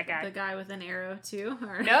kills that guy. The guy with an arrow, too?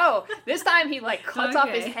 Or? No! This time he, cuts off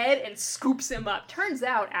his head and scoops him up. Turns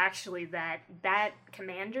out, actually, that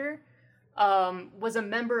commander was a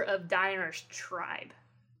member of Dionar's tribe.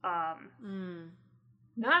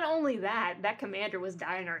 Not only that commander was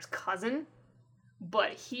Dionar's cousin,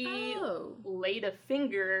 but he laid a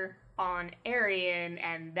finger on Arian,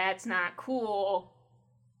 and that's not cool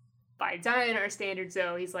by Dionar's standards,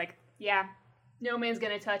 so he's like, yeah, no man's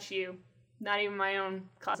gonna touch you. Not even my own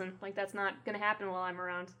cousin. That's not gonna happen while I'm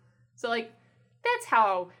around. So, that's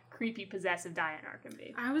how creepy possessive Dionar can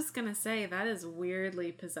be. I was gonna say, that is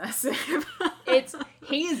weirdly possessive.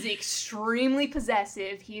 He is extremely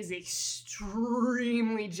possessive, he is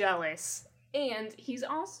extremely jealous, and he's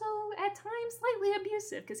also, at times, slightly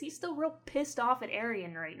abusive, because he's still real pissed off at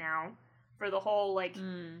Arian right now for the whole,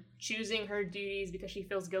 choosing her duties because she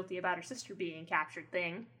feels guilty about her sister being captured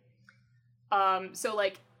thing. So,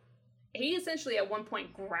 he essentially at one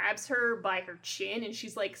point grabs her by her chin, and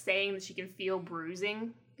she's like saying that she can feel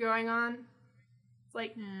bruising going on. It's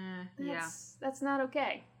like, that's not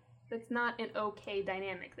okay. That's not an okay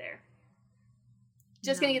dynamic there.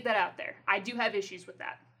 Just gonna get that out there. I do have issues with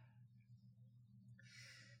that.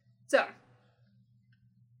 So,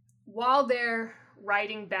 while they're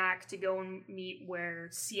riding back to go and meet where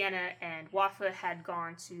Sienna and Wafa had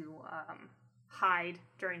gone to hide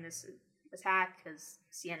during this attack, because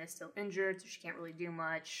Sienna's still injured, so she can't really do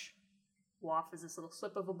much. Wafa's this little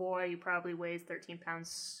slip of a boy who probably weighs 13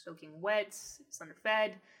 pounds soaking wet. He's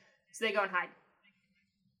underfed. So they go and hide.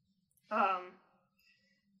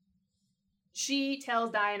 She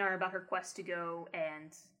tells Dianar about her quest to go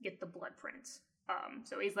and get the blood print.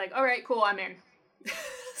 So he's like, all right, cool, I'm in.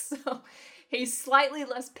 So he's slightly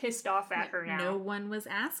less pissed off at her now. No one was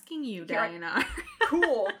asking you, Dianar.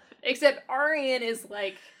 Cool. Except Arianne is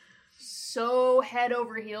like so head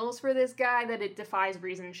over heels for this guy that it defies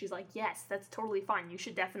reason. She's like, yes, that's totally fine. You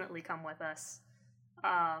should definitely come with us.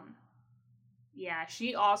 Yeah,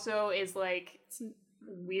 she also is like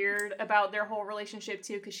weird about their whole relationship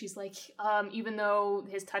too, because she's like, even though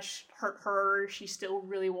his touch hurt her, she still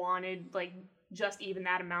really wanted like just even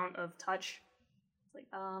that amount of touch. It's like,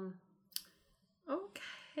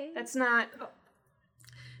 okay, that's not.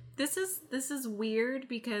 This is weird,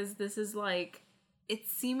 because this is like, it's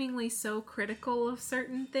seemingly so critical of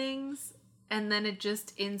certain things, and then it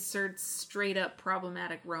just inserts straight up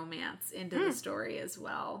problematic romance into the story as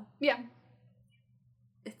well. Yeah,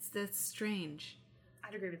 that's strange.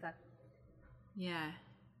 I'd agree with that. Yeah.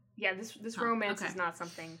 Yeah, this romance is not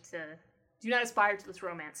something to... Do not aspire to this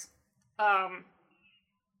romance. Alright,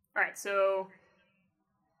 so...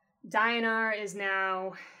 Dianar is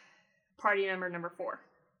now party member number 4.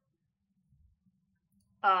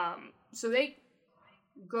 So they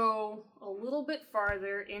go a little bit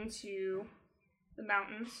farther into the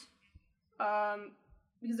mountains.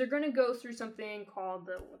 Because they're going to go through something called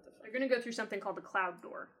the... They're going to go through something called the Cloud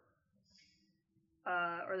Door.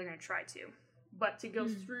 Or they're going to try to. But to go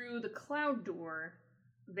through the Cloud Door,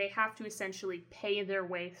 they have to essentially pay their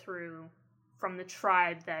way through from the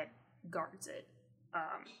tribe that guards it.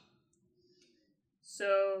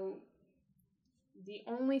 So the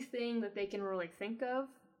only thing that they can really think of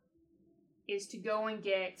is to go and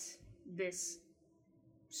get this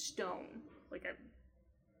stone.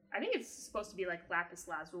 I think it's supposed to be like lapis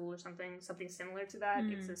lazuli or something similar to that.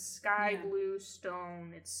 It's a sky blue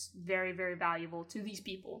stone. It's very, very valuable to these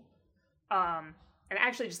people. And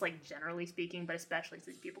actually just like generally speaking, but especially to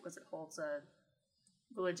these people because it holds a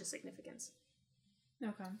religious significance.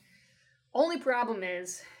 Okay. Only problem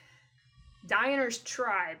is Dianar's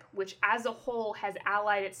tribe, which as a whole has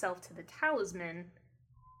allied itself to the talisman,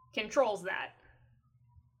 controls that.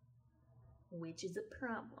 Which is a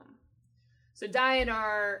problem. So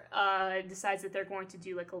Dianar decides that they're going to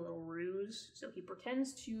do like a little ruse. So he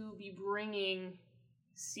pretends to be bringing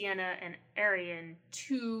Sienna and Arianne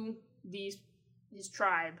to his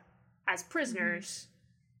tribe as prisoners,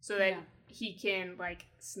 so that he can like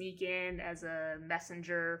sneak in as a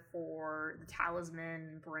messenger for the talisman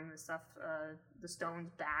and bring the stuff, the stones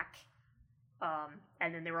back.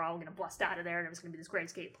 And then they were all going to bust out of there, and it was going to be this great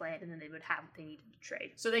escape plan, and then they would have what they needed to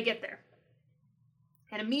trade. So they get there.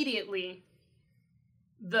 And immediately,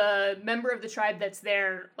 the member of the tribe that's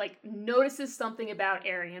there, like, notices something about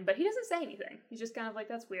Arianne, but he doesn't say anything. He's just kind of like,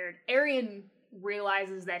 that's weird. Arianne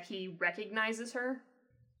realizes that he recognizes her,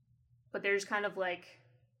 but they're just kind of like,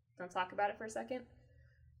 don't talk about it for a second.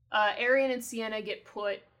 Arianne and Sienna get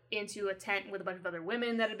put into a tent with a bunch of other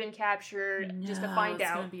women that have been captured, just to find out.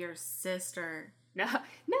 It's gonna be your sister. No,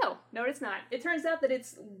 it's not. It turns out that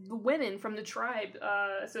it's the women from the tribe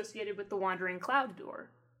associated with the Wandering Cloud Door.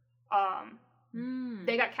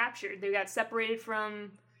 They got captured. They got separated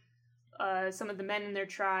from some of the men in their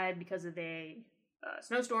tribe because of a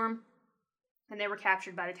snowstorm, and they were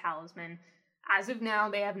captured by the talisman. As of now,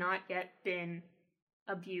 they have not yet been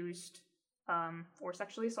abused or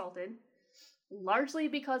sexually assaulted, largely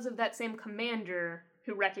because of that same commander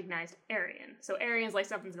who recognized Arianne. So Arianne's like,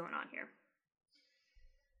 something's going on here.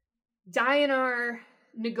 Dianar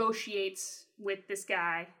negotiates with this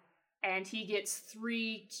guy, and he gets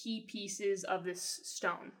 3 key pieces of this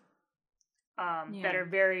stone that are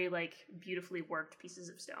very, like, beautifully worked pieces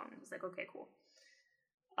of stone. He's like, okay, cool.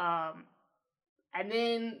 And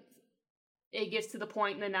then it gets to the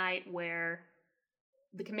point in the night where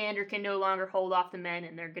the commander can no longer hold off the men,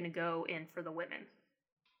 and they're going to go in for the women.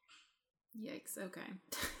 Yikes, okay.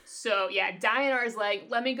 So, yeah, Dianar's like,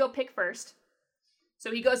 let me go pick first.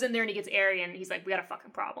 So he goes in there and he gets Arianne, and he's like, we got a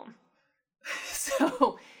fucking problem.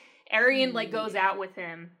 So Arianne, like, goes out with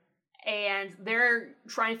him, And they're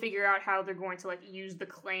trying to figure out how they're going to, like, use the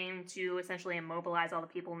claim to essentially immobilize all the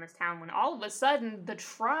people in this town, when all of a sudden the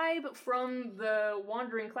tribe from the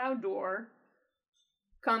Wandering Cloud Door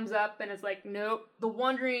comes up and is like, nope.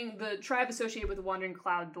 The tribe associated with the Wandering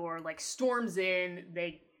Cloud Door, like, storms in,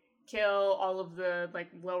 they kill all of the, like,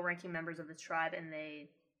 low-ranking members of the tribe, and they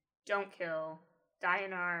don't kill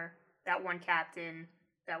Dionar, that one captain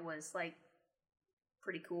that was, like,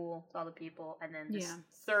 pretty cool to all the people, and then this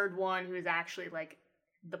third one who is actually, like,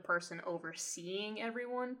 the person overseeing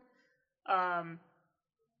everyone.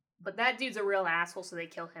 But that dude's a real asshole, so they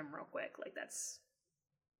kill him real quick. Like, it's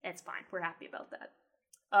fine. We're happy about that.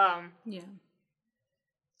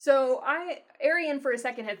 So Arian for a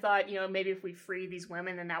second had thought, you know, maybe if we free these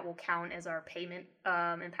women, then that will count as our payment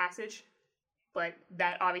in passage. But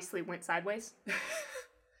that obviously went sideways.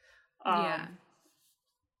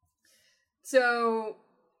 So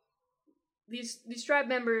these tribe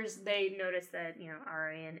members, they notice that, you know,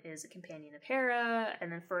 Arian is a companion of Hera,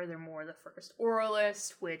 and then furthermore, the first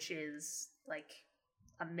Oralist, which is, like,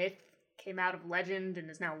 a myth, came out of legend and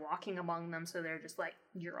is now walking among them, so they're just like,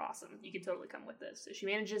 you're awesome, you can totally come with this. So she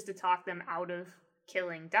manages to talk them out of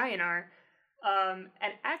killing Dionar,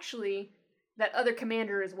 and actually, that other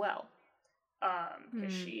commander as well.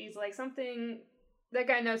 Because she's like, that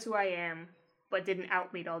guy knows who I am, but didn't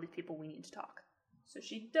out me to all these people, we need to talk. So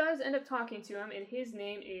she does end up talking to him, and his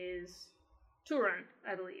name is Turan,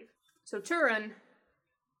 I believe. So Turan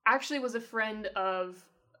actually was a friend of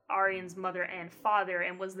Arian's mother and father,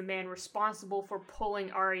 and was the man responsible for pulling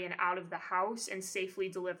Arian out of the house and safely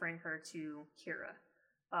delivering her to Hera.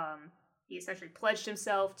 He essentially pledged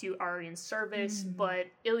himself to Arian's service, but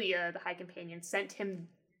Ilya, the High Companion, sent him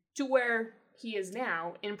to where he is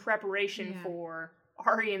now in preparation for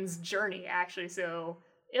Arian's journey, actually. So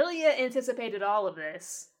Ilya anticipated all of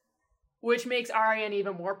this, which makes Arian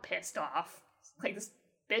even more pissed off. Like, this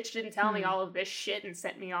bitch didn't tell me all of this shit and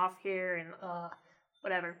sent me off here, and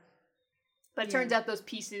whatever. But it turns out those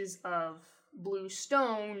pieces of blue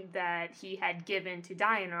stone that he had given to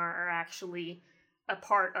Dionar are actually a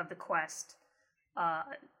part of the quest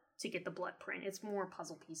to get the blood print. It's more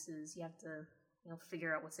puzzle pieces. You have to, you know,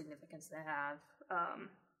 figure out what significance they have.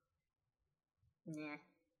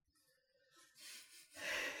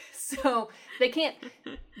 So they can't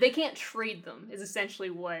trade them, is essentially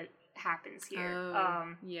what happens here.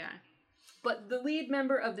 But the lead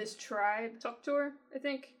member of this tribe, Toktur, I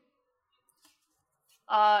think,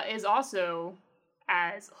 is also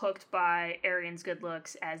as hooked by Arian's good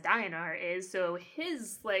looks as Dionar is. So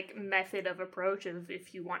his, like, method of approach of,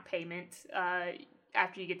 if you want payment,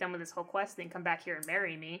 after you get done with this whole quest, then come back here and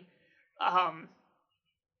marry me.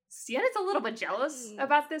 Sienna's a little bit jealous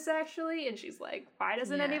about this, actually, and she's like, why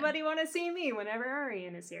doesn't anybody want to see me whenever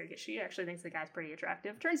Arian is here? Because she actually thinks the guy's pretty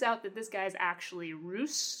attractive. Turns out that this guy's actually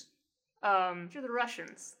Rus. You're the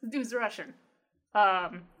Russians. The dude's Russian.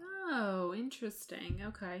 Oh, interesting.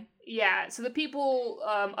 Okay. Yeah, so the people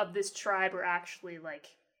of this tribe are actually, like,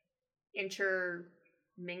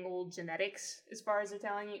 intermingled genetics, as far as they're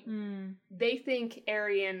telling you. They think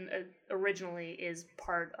Arian originally is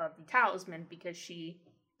part of the Talisman because she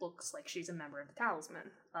looks like she's a member of the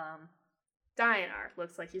Talisman. Dionar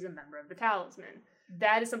looks like he's a member of the Talisman.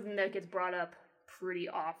 That is something that gets brought up pretty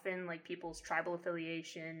often, like people's tribal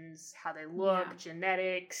affiliations, how they look,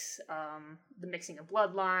 genetics, the mixing of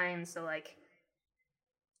bloodlines. So, like,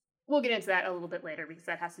 we'll get into that a little bit later because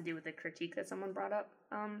that has to do with the critique that someone brought up.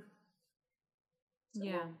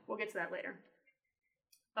 We'll get to that later.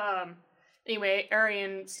 Anyway,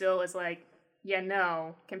 Arian still is like, yeah,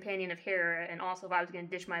 no, companion of Hera, and also if I was going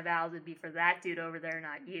to ditch my vows, it'd be for that dude over there,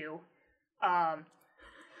 not you.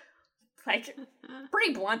 Like,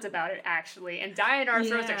 pretty blunt about it, actually. And Dionar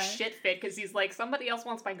throws a shit fit because he's like, somebody else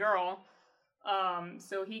wants my girl.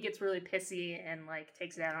 So he gets really pissy and, like,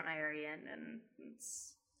 takes it out on Arian, and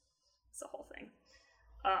it's a whole thing.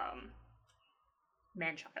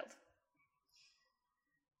 Man-child.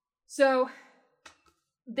 So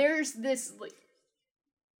there's this, like,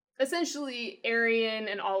 essentially, Arian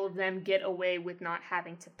and all of them get away with not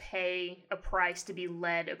having to pay a price to be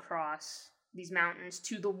led across these mountains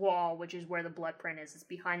to the wall, which is where the blood print is. It's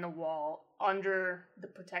behind the wall, under the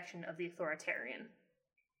protection of the authoritarian.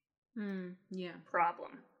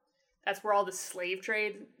 Problem. That's where all the slave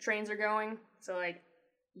trains are going. So, like,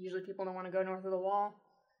 usually people don't want to go north of the wall.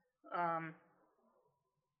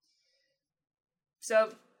 So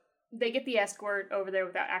they get the escort over there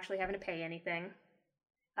without actually having to pay anything.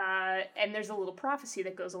 And there's a little prophecy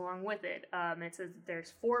that goes along with it. It says that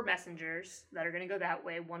there's 4 messengers that are going to go that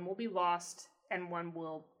way. One will be lost, and one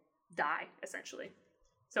will die, essentially.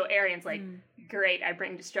 So Arian's like, great, I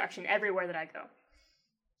bring destruction everywhere that I go.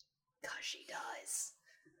 'Cause she does.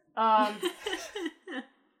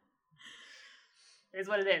 It is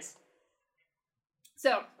what it is.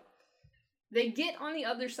 So, they get on the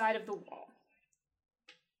other side of the wall.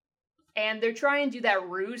 And they're trying to do that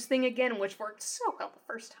ruse thing again, which worked so well the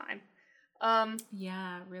first time.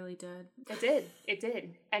 Yeah, it really did. It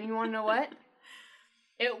did. And you want to know what?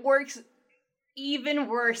 It works even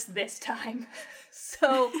worse this time.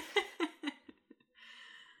 So,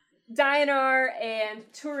 Dionar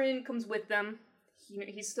and Turin comes with them.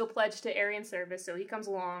 He's still pledged to Arian service, so he comes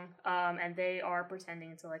along, and they are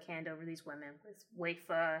pretending to like hand over these women, with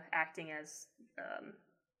Wafa acting as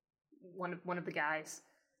one of the guys.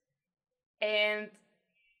 And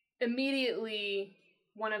immediately,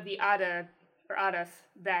 one of the Adath,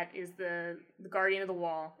 that is the guardian of the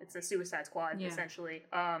wall, it's a Suicide Squad, essentially,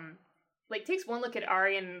 like takes one look at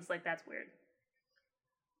Arian and is like, that's weird.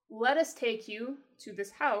 Let us take you to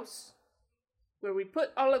this house where we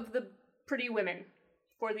put all of the pretty women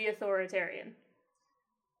for the authoritarian.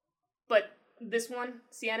 But this one,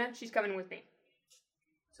 Sienna, she's coming with me.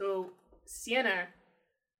 So Sienna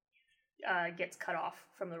gets cut off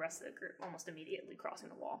from the rest of the group almost immediately, crossing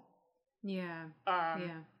the wall. Yeah.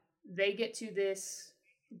 They get to this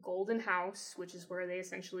golden house, which is where they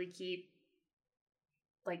essentially keep,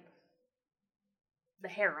 like, the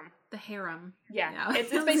harem. The harem. Yeah.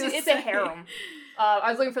 It's basically, it's a harem. I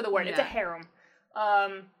was looking for the word. Yeah. It's a harem.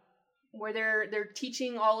 Where they're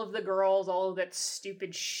teaching all of the girls all of that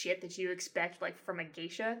stupid shit that you expect, like, from a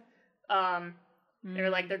geisha. They're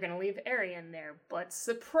like, they're gonna leave Arian there, but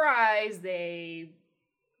surprise, they,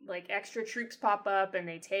 like, extra troops pop up, and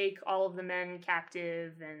they take all of the men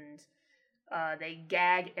captive, and they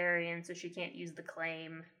gag Arian so she can't use the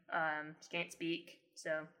claim. She can't speak,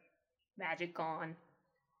 so magic gone.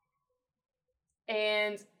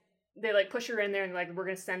 And they, like, push her in there, and, like, we're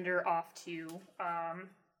gonna send her off to,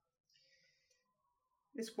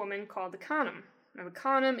 this woman called the Khanum. Now, the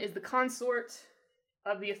Khanum is the consort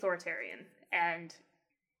of the authoritarian, and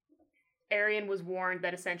Arian was warned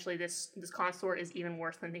that essentially this consort is even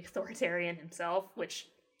worse than the authoritarian himself, which,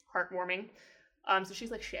 heartwarming. So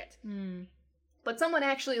she's like, shit. But someone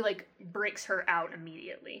actually, like, breaks her out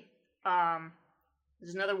immediately.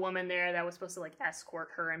 There's another woman there that was supposed to, like, escort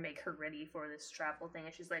her and make her ready for this travel thing,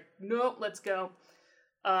 and she's like, nope, let's go.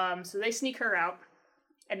 So they sneak her out,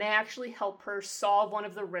 and they actually help her solve one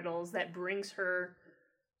of the riddles that brings her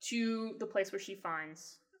to the place where she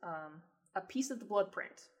finds a piece of the blood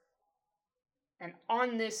print. And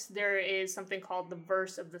on this, there is something called the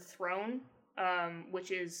Verse of the Throne, which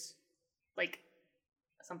is, like,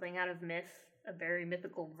 something out of myth, a very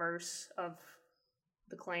mythical verse of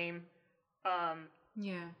the claim. That,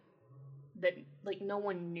 like, no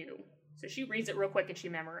one knew. So she reads it real quick and she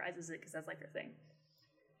memorizes it because that's, like, her thing.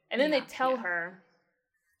 And then they tell her,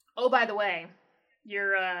 oh, by the way,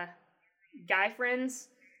 your guy friends,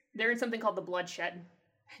 they're in something called the Bloodshed.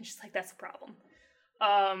 And she's like, that's a problem.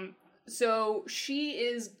 So she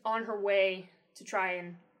is on her way to try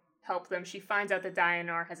and help them. She finds out that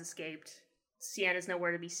Dionar has escaped. Sienna's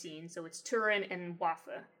nowhere to be seen, so it's Turin and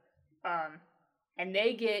Wafa. And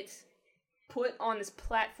they get put on this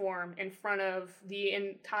platform in front of the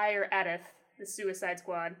entire Adath, the Suicide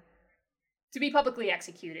Squad, to be publicly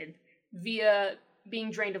executed via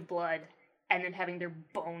being drained of blood and then having their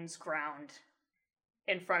bones ground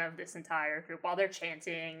in front of this entire group while they're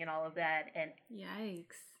chanting and all of that. And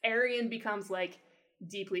yikes. Arian becomes, like,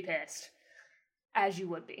 deeply pissed, as you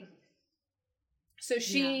would be. So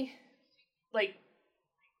she, like,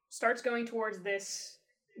 starts going towards this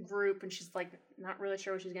group, and she's, like, not really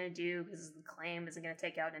sure what she's gonna do because the claim isn't gonna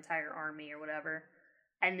take out an entire army or whatever.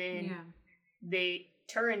 And then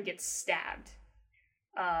Turin gets stabbed.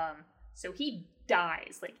 So he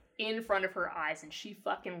dies, like, in front of her eyes, and she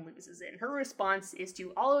fucking loses it. And her response is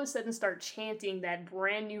to all of a sudden start chanting that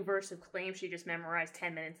brand new verse of claim she just memorized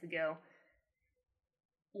 10 minutes ago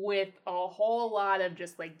with a whole lot of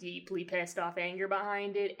just, like, deeply pissed off anger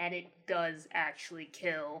behind it, and it does actually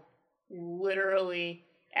kill literally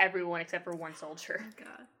everyone except for one soldier.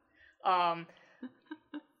 Oh, God.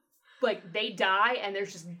 Like, they die, and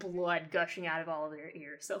there's just blood gushing out of all of their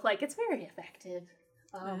ears. So, like, it's very effective.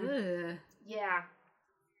 Yeah.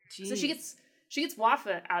 Jeez. So she gets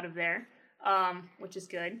Wafa out of there, which is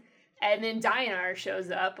good. And then Dionar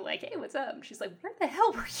shows up, like, hey, what's up? And she's like, where the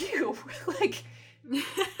hell were you? Like,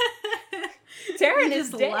 Taryn is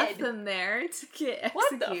dead. Left them there to get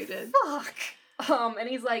executed. What the fuck? And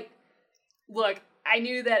he's like, look, I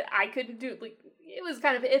knew that I couldn't do it. Like, it was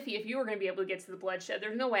kind of iffy if you were going to be able to get to the Bloodshed.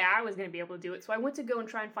 There's no way I was going to be able to do it. So I went to go and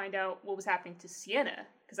try and find out what was happening to Sienna,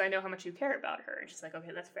 because I know how much you care about her. And she's like,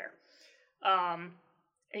 okay, that's fair. And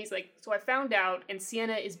he's like, so I found out, and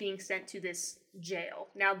Sienna is being sent to this jail.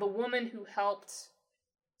 Now, the woman who helped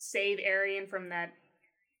save Arian from that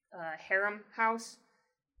harem house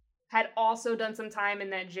had also done some time in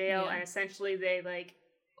that jail, and essentially they, like,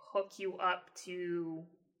 hook you up to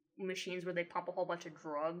machines where they pump a whole bunch of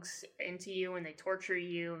drugs into you, and they torture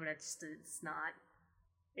you, and it's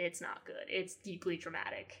not good. It's deeply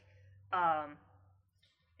traumatic.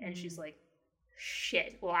 And she's like,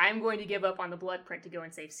 shit, well, I'm going to give up on the blood print to go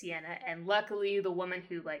and save Sienna. And luckily, the woman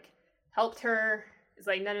who, like, helped her is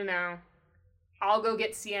like, no. I'll go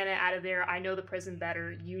get Sienna out of there. I know the prison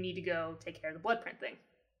better. You need to go take care of the blood print thing.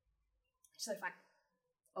 She's like, fine.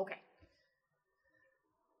 Okay.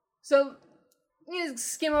 So, you know,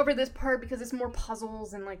 skim over this part because it's more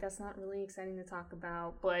puzzles and, like, that's not really exciting to talk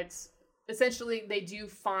about. But essentially, they do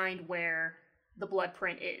find where the blood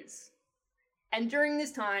print is. And during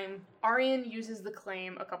this time, Arian uses the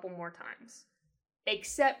claim a couple more times.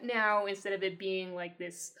 Except now, instead of it being like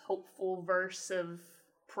this hopeful verse of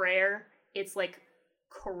prayer, it's like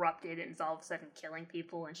corrupted and it's all of a sudden killing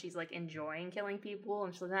people, and she's like enjoying killing people,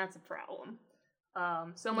 and she's like, that's a problem.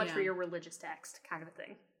 So much for your religious text, kind of a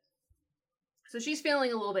thing. So she's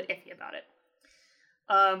feeling a little bit iffy about it.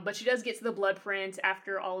 But she does get to the blood print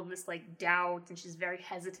after all of this, like, doubt, and she's very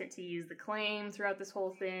hesitant to use the claim throughout this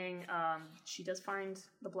whole thing. She does find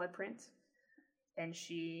the blood print, and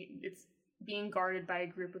it's being guarded by a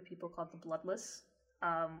group of people called the Bloodless,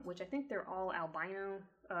 which I think they're all albino.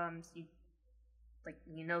 So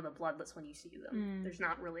you know the Bloodless when you see them. There's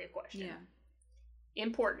not really a question. Yeah.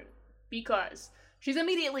 Important, because she's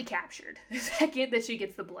immediately captured the second that she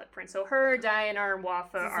gets the blood print. So her, Diana, and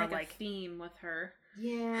Wafa are like a theme with her.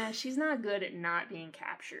 Yeah, she's not good at not being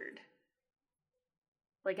captured.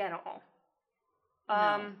 Like, at all.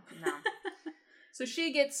 No. So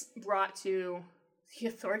she gets brought to the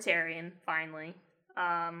Authoritarian, finally.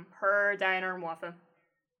 Her, Diana, and Wafa.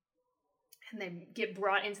 And they get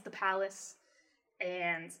brought into the palace,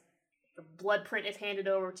 and the blood print is handed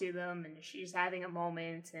over to them, and she's having a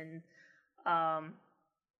moment, and all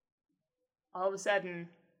of a sudden,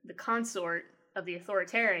 the consort of the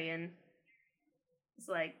Authoritarian is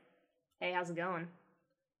like, hey, how's it going?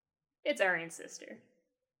 It's Arian's sister.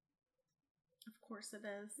 Of course it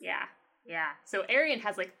is. Yeah. So Arian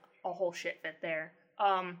has, like, a whole shit fit there.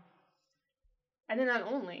 And then not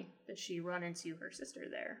only does she run into her sister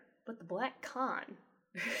there, but the Black Khan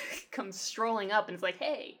comes strolling up and is like,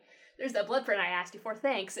 hey, there's that blood print I asked you for,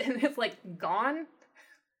 thanks. And it's, like, gone.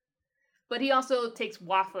 But he also takes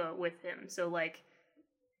Wafa with him, so, like,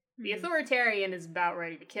 the Authoritarian is about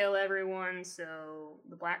ready to kill everyone, so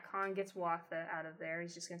the Black Khan gets Wafa out of there.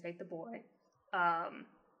 He's just gonna take the boy.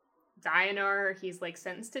 Dianar, he's, like,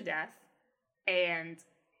 sentenced to death, and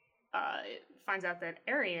it finds out that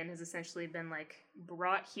Arian has essentially been, like,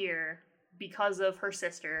 brought here because of her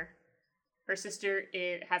sister. Her sister,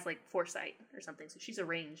 it has, like, foresight or something, so she's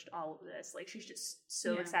arranged all of this. Like, she's just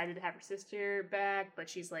so excited to have her sister back, but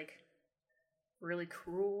she's, like, really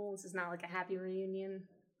cruel. This is not, like, a happy reunion.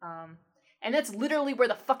 And that's literally where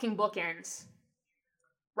the fucking book ends.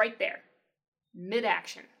 Right there.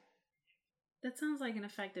 Mid-action. That sounds like an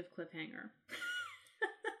effective cliffhanger.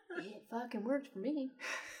 It fucking worked for me.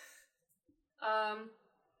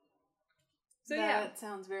 So that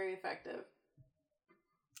sounds very effective.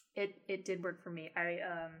 It did work for me.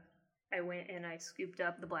 I went and I scooped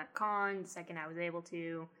up the Black Khan the second I was able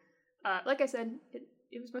to. Like I said,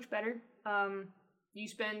 it was much better. You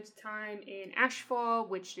spend time in Ashfall,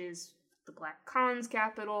 which is the Black Khan's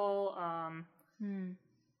capital.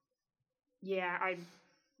 Yeah,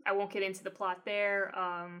 I won't get into the plot there.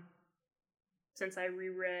 Since I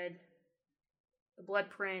reread the Blood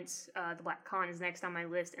Prince, the Black Khan is next on my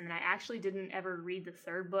list, and then I actually didn't ever read the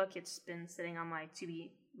third book. It's been sitting on my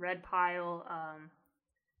to-be-read pile,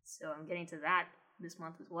 so I'm getting to that this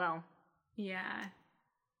month as well. Yeah.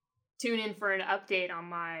 Tune in for an update on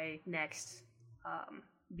my next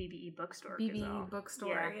BBE bookstore. BBE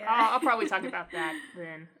bookstore, yeah. I'll probably talk about that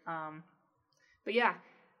then. But yeah,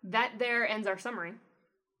 that there ends our summary.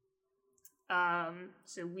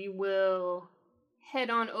 So we will head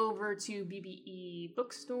on over to BBE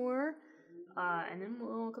bookstore, and then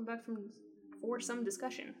we'll come back for some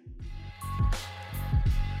discussion.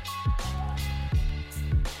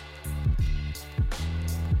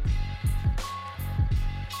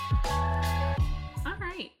 All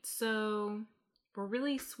right, so we're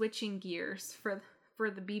really switching gears for for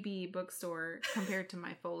the BB bookstore compared to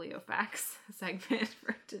my Folio Facts segment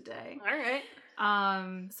for today. All right.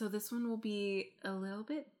 So this one will be a little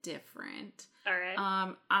bit different. All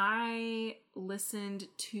right. I listened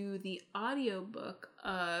to the audiobook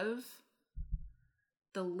of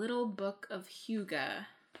The Little Book of Hugo.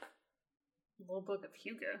 Little Book of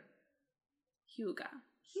Hugo. Hugo.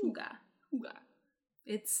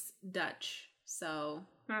 It's Dutch, so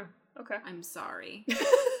okay. I'm sorry.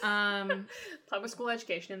 Public school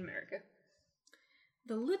education in America.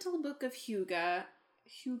 The Little Book of Hugo.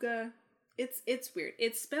 It's weird.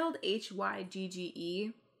 It's spelled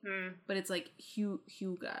Hygge, but it's like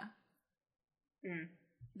Hugo.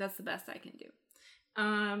 That's the best I can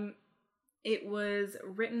do. It was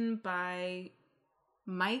written by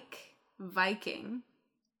Mike Viking.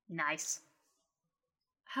 Nice.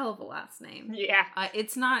 Hell of a last name. Yeah.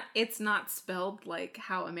 It's not spelled like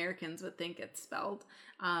how Americans would think it's spelled.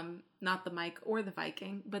 Not the Mike or the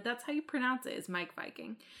Viking, but that's how you pronounce it, is Mike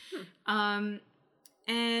Viking.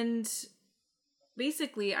 And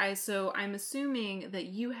basically I'm assuming that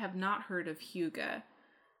you have not heard of Hugo.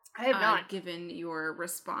 I have not. Given your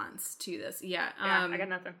response to this. Yeah. I got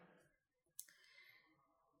nothing.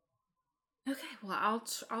 Okay, well,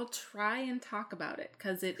 I'll try and talk about it,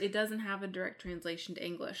 because it doesn't have a direct translation to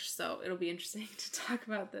English, so it'll be interesting to talk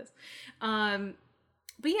about this. But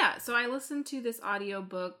yeah, so I listened to this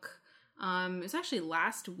audiobook, it was actually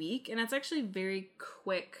last week, and it's actually a very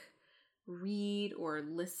quick read or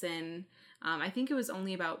listen. I think it was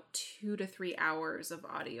only about 2 to 3 hours of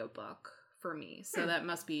audiobook for me, so that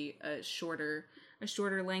must be a shorter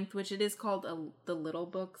length, which it is called The Little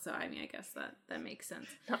Book, so I mean, I guess that makes sense.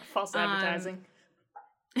 Not false advertising.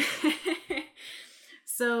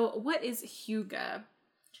 So what is Hugo?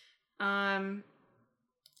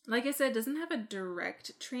 Like I said, it doesn't have a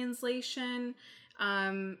direct translation,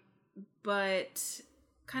 but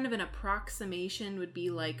kind of an approximation would be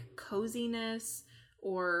like coziness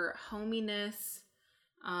or hominess.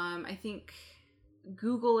 I think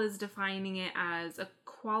Google is defining it as a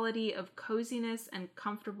quality of coziness and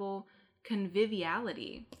comfortable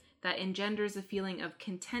conviviality that engenders a feeling of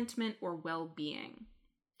contentment or well-being.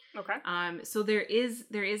 Okay. So there is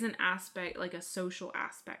an aspect, like a social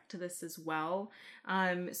aspect to this as well.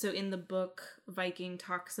 So in the book, Viking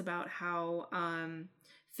talks about how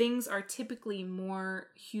things are typically more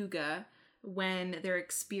Hugo when they're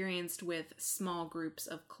experienced with small groups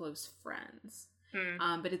of close friends.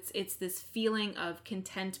 But it's this feeling of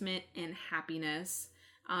contentment and happiness,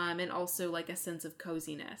 and also like a sense of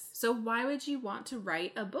coziness. So why would you want to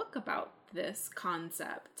write a book about this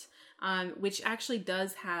concept, which actually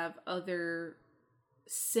does have other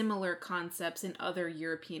similar concepts in other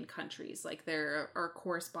European countries? Like there are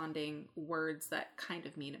corresponding words that kind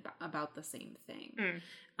of mean about the same thing.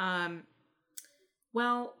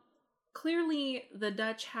 Well, clearly the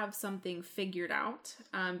Dutch have something figured out,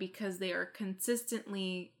 because they are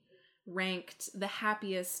consistently ranked the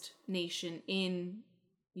happiest nation in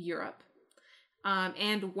Europe,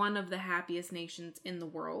 and one of the happiest nations in the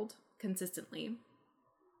world consistently.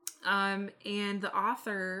 And the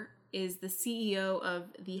author is the CEO of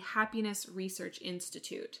the Happiness Research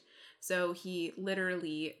Institute. So he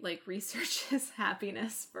literally like researches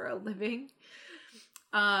happiness for a living.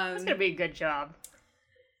 That's gonna be a good job.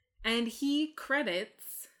 And he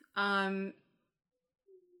credits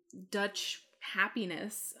Dutch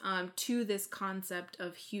happiness to this concept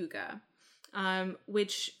of Hugo,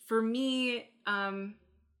 which for me,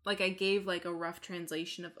 like I gave like a rough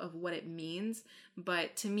translation of what it means,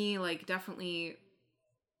 but to me, like definitely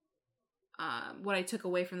what I took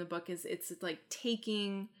away from the book is it's like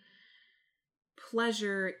taking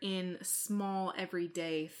pleasure in small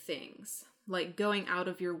everyday things, like going out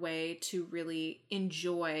of your way to really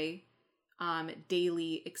enjoy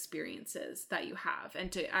daily experiences that you have,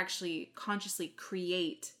 and to actually consciously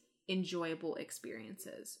create enjoyable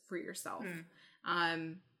experiences for yourself.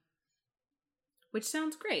 Which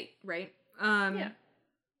sounds great, right? Yeah.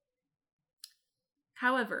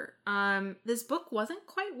 However, this book wasn't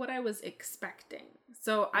quite what I was expecting.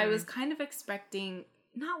 So I was kind of expecting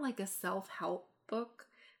not like a self-help book,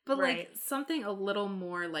 but like something a little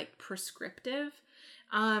more like prescriptive.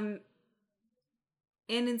 And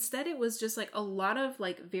instead it was just like a lot of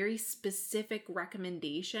like very specific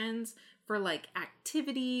recommendations for like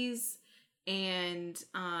activities, and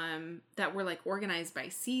that were like organized by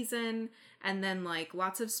season, and then like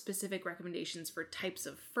lots of specific recommendations for types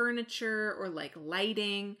of furniture or like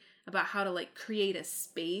lighting, about how to like create a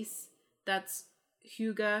space that's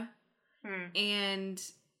Hugo. And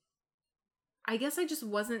I guess I just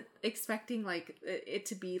wasn't expecting like it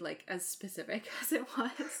to be like as specific as it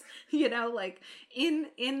was. You know, like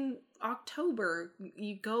in October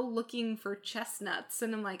you go looking for chestnuts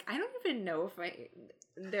and I'm like, I don't even know if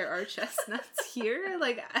there are chestnuts here.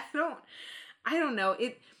 Like I don't know.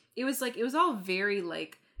 It was like it was all very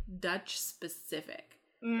like Dutch specific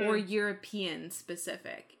or European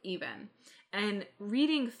specific even. And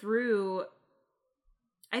reading through,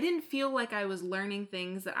 I didn't feel like I was learning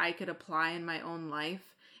things that I could apply in my own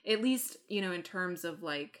life. At least, you know, in terms of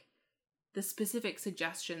like the specific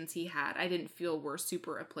suggestions he had, I didn't feel were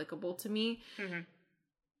super applicable to me. Mm-hmm.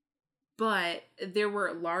 But there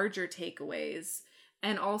were larger takeaways.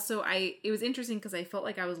 And also it was interesting because I felt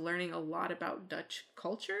like I was learning a lot about Dutch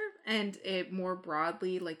culture and it more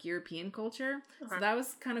broadly like European culture. So that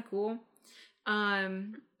was kind of cool.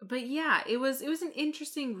 But yeah, it was an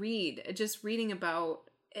interesting read, just reading about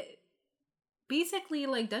basically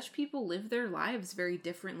like Dutch people live their lives very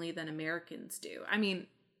differently than Americans do. I mean,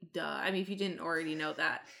 duh. I mean, if you didn't already know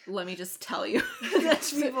that, let me just tell you.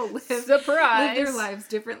 Dutch people live their lives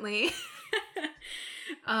differently.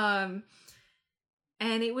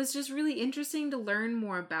 And it was just really interesting to learn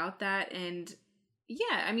more about that. And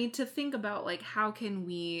yeah, I mean, to think about like, how can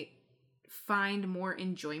we find more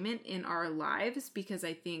enjoyment in our lives? Because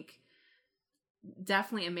I think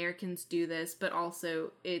definitely Americans do this, but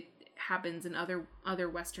also it happens in other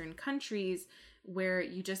Western countries where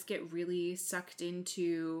you just get really sucked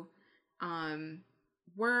into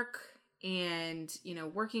work and, you know,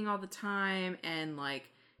 working all the time and like,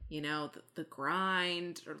 you know, the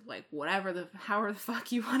grind or like however the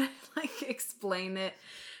fuck you want to like explain it.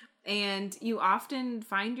 And you often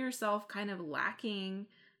find yourself kind of lacking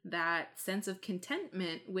that sense of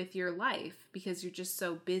contentment with your life because you're just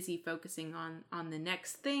so busy focusing on the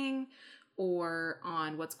next thing or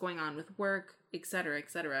on what's going on with work, etc.,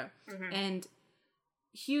 etc. Mm-hmm. And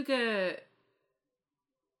Hygge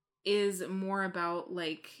is more about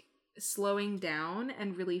like slowing down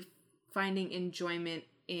and really finding enjoyment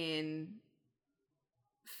in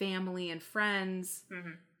family and friends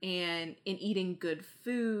and in eating good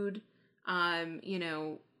food, you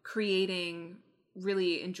know, creating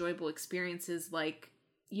really enjoyable experiences like,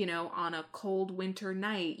 you know, on a cold winter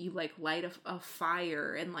night, you like light a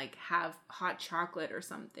fire and like have hot chocolate or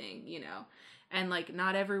something, you know, and like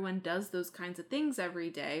not everyone does those kinds of things every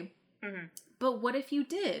day. Mm-hmm. But what if you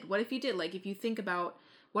did? What if you did? Like, if you think about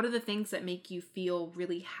what are the things that make you feel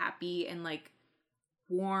really happy and like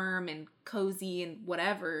warm and cozy and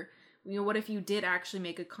whatever, you know, what if you did actually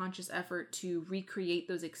make a conscious effort to recreate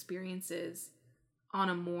those experiences on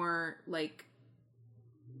a more like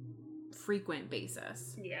frequent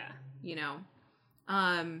basis? Yeah. You know?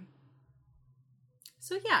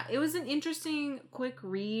 So yeah, it was an interesting quick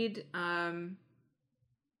read.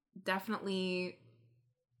 Definitely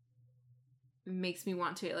makes me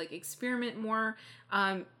want to like experiment more.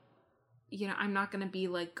 You know, I'm not going to be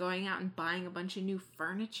like going out and buying a bunch of new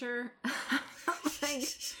furniture.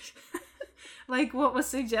 like what was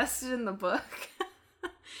suggested in the book.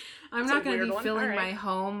 I'm not going to be filling my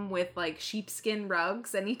home with like sheepskin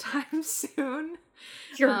rugs anytime soon.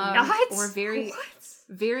 You're not? Or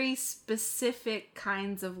very specific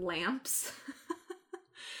kinds of lamps.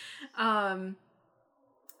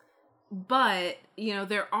 But, you know,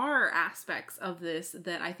 there are aspects of this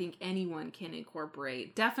that I think anyone can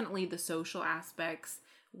incorporate. Definitely the social aspects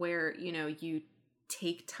where, you know, you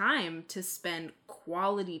take time to spend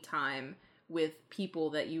quality time with people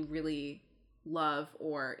that you really love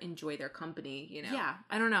or enjoy their company, you know. Yeah,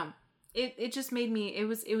 I don't know. It just made me, it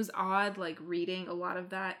was odd, like, reading a lot of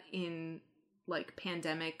that in, like,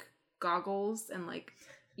 pandemic goggles and, like,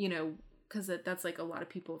 you know, because that's like a lot of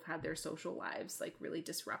people have had their social lives like really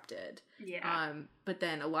disrupted. Yeah. But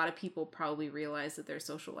then a lot of people probably realized that their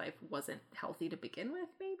social life wasn't healthy to begin with,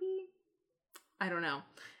 maybe. I don't know.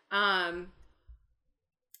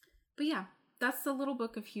 But yeah, that's the little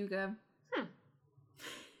book of Hygge.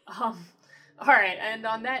 All right, and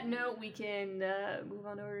on that note, we can move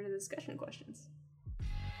on over to the discussion questions.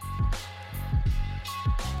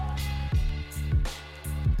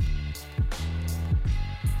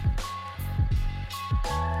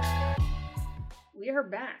 We are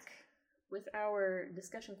back with our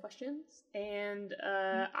discussion questions, and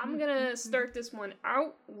I'm gonna start this one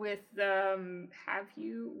out with, have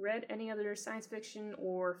you read any other science fiction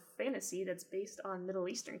or fantasy that's based on Middle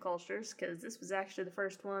Eastern cultures? Because this was actually the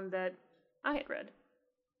first one that I had read.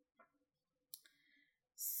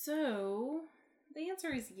 So, the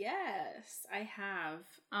answer is yes, I have.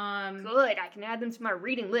 Good, I can add them to my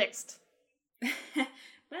reading list.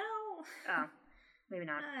 Well... Maybe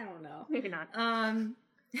not. I don't know. Maybe not.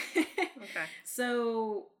 Okay.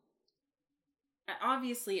 So,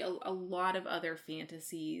 obviously, a lot of other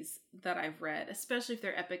fantasies that I've read, especially if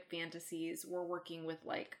they're epic fantasies, we're working with,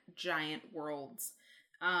 like, giant worlds.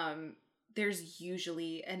 There's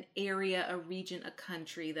usually an area, a region, a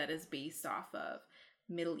country that is based off of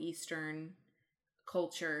Middle Eastern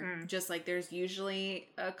culture. Just like there's usually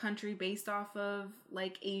a country based off of,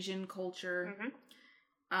 like, Asian culture.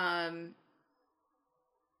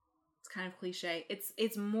 It's kind of cliche.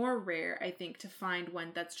 It's more rare, I think, to find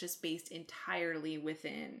one that's just based entirely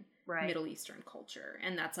within Middle Eastern culture,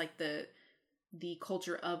 and that's like the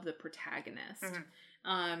culture of the protagonist.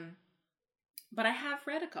 But I have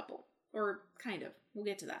read a couple, or kind of. We'll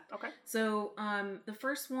get to that. Okay. So, the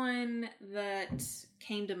first one that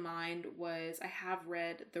came to mind was, I have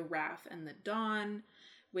read The Wrath and the Dawn,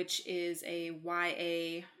 which is a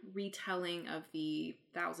YA retelling of the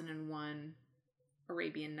 1001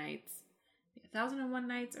 Arabian Nights. 1001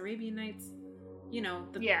 Nights, Arabian Nights. You know,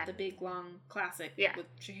 the big, long classic with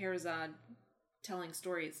Scheherazade telling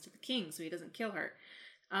stories to the king so he doesn't kill her.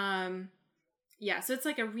 So it's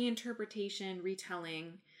like a reinterpretation,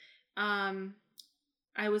 retelling.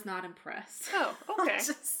 I was not impressed. Oh, okay. I'll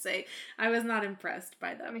just say, I was not impressed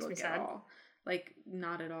by that makes book me at sad. all. Like,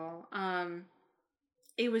 not at all.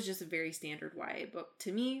 It was just a very standard YA book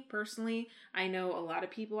to me, personally. I know a lot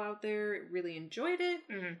of people out there really enjoyed it.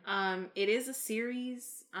 It is a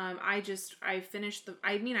series. I finished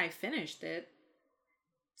it.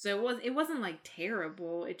 So it wasn't like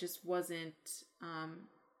terrible. It just wasn't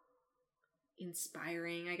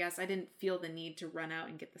inspiring, I guess. I didn't feel the need to run out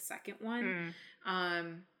and get the second one.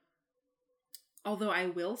 Although I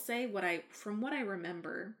will say, from what I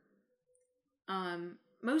remember,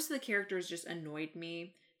 most of the characters just annoyed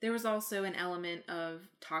me. There was also an element of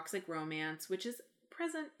toxic romance, which is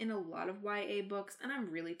present in a lot of YA books, and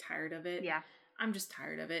I'm really tired of it. Yeah. I'm just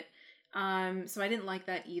tired of it. So I didn't like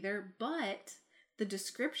that either, but the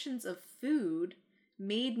descriptions of food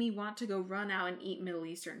made me want to go run out and eat Middle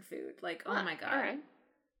Eastern food. Like, oh my God. All right.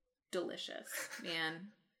 Delicious, man.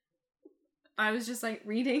 I was just like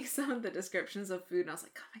reading some of the descriptions of food and I was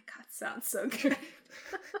like, oh my God, sounds so good.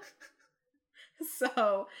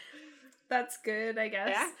 So that's good, I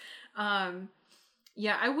guess. I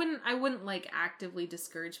wouldn't like actively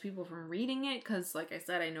discourage people from reading it, because like I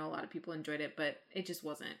said, I know a lot of people enjoyed it, but it just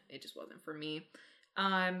wasn't for me.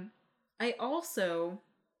 I also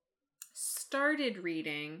started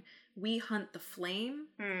reading We Hunt the Flame,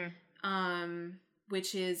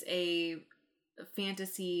 which is a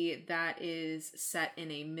fantasy that is set in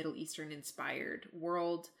a Middle Eastern inspired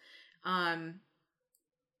world.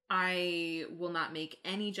 I will not make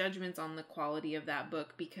any judgments on the quality of that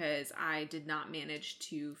book because I did not manage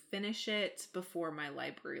to finish it before my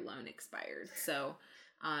library loan expired. So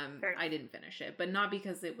I didn't finish it, but not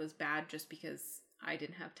because it was bad, just because I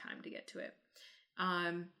didn't have time to get to it.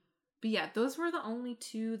 But yeah, those were the only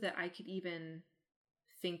two that I could even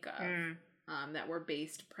think of that were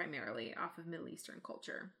based primarily off of Middle Eastern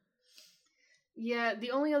culture. Yeah,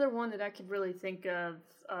 the only other one that I could really think of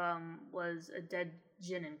was A Dead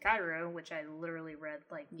Djinn in Cairo, which I literally read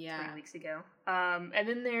like 3 weeks ago. And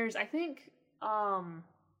then there's, I think,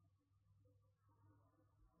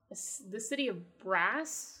 The City of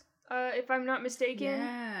Brass, if I'm not mistaken.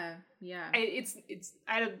 Yeah. I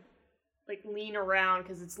had to like lean around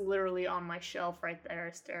because it's literally on my shelf right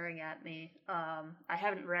there staring at me. I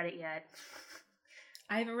haven't read it yet.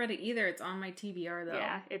 I haven't read it either. It's on my TBR though.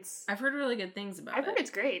 Yeah, I've heard really good things about it. I've heard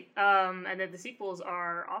it's great. And then the sequels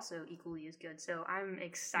are also equally as good. So I'm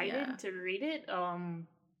excited to read it.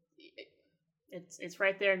 It's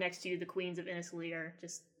right there next to The Queens of Innisleer,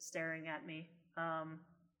 just staring at me.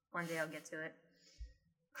 One day I'll get to it.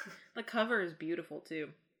 The cover is beautiful too.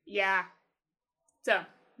 Yeah. So,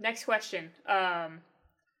 next question.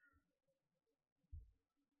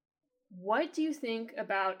 What do you think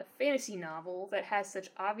about a fantasy novel that has such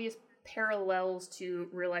obvious parallels to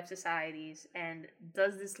real-life societies, and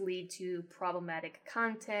does this lead to problematic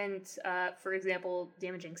content? For example,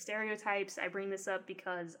 damaging stereotypes. I bring this up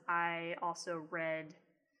because I also read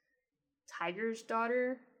Tiger's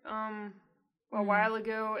Daughter a while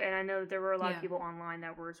ago, and I know that there were a lot of people online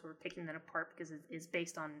that were sort of picking that apart because it is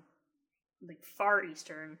based on like Far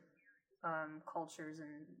Eastern cultures,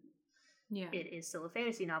 and it is still a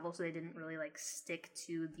fantasy novel, so they didn't really like stick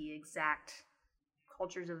to the exact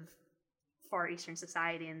cultures of Far Eastern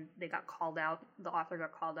society, and they got called out. The author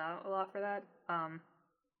got called out a lot for that,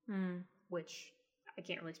 which I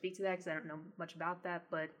can't really speak to that because I don't know much about that.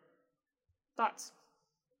 But thoughts?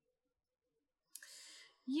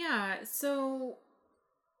 Yeah. So,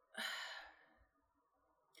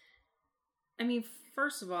 I mean,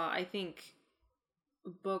 first of all, I think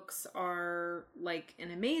books are like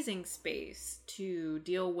an amazing space to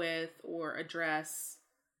deal with or address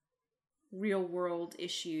real world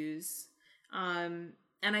issues. And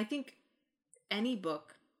I think any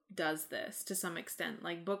book does this to some extent.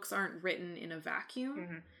 Like, books aren't written in a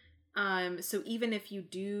vacuum. So even if you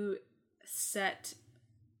do set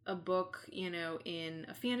a book, you know, in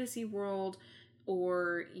a fantasy world,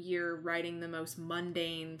 or you're writing the most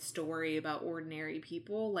mundane story about ordinary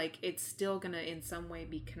people, like, it's still gonna in some way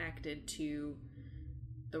be connected to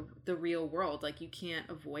the real world. Like, you can't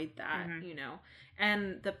avoid that, you know.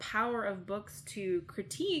 And the power of books to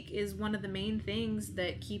critique is one of the main things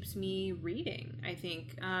that keeps me reading. I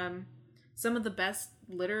think some of the best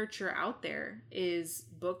literature out there is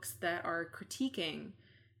books that are critiquing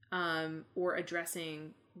or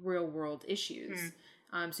addressing real world issues.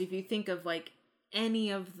 So if you think of like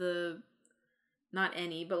any of the, not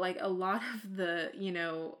any, but like a lot of the, you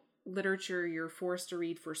know, literature you're forced to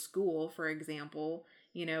read for school, for example,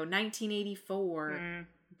 you know, 1984,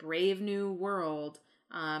 Brave New World,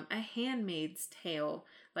 A Handmaid's Tale.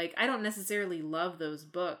 Like, I don't necessarily love those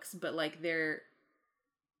books, but like they're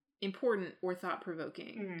important or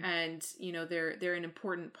thought-provoking. And, you know, they're an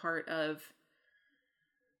important part of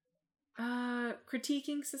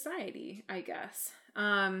critiquing society, I guess.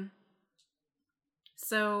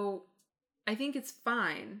 So I think it's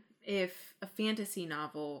fine if a fantasy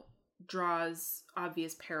novel draws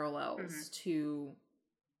obvious parallels to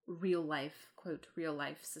real life, quote, real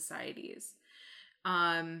life societies.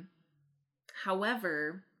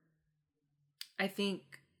 However, I think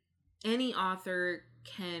any author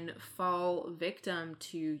can fall victim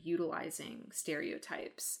to utilizing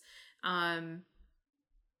stereotypes.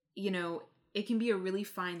 You know, it can be a really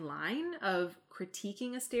fine line of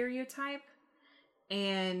critiquing a stereotype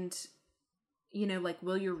and, you know, like,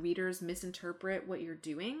 will your readers misinterpret what you're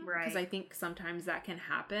doing? Right. Because I think sometimes that can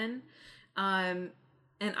happen. And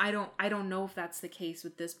I don't know if that's the case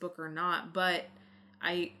with this book or not, but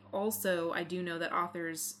I do know that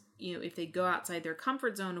authors, you know, if they go outside their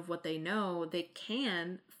comfort zone of what they know, they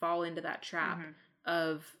can fall into that trap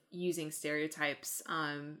of using stereotypes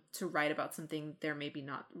to write about something they're maybe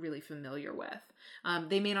not really familiar with.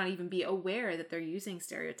 They may not even be aware that they're using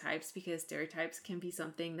stereotypes, because stereotypes can be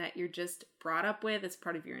something that you're just brought up with. It's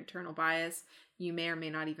part of your internal bias. You may or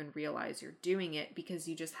may not even realize you're doing it because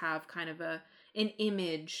you just have kind of an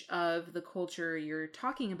image of the culture you're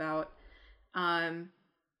talking about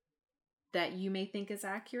that you may think is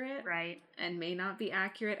accurate, right, and may not be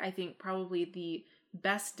accurate. I think probably the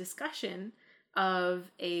best discussion of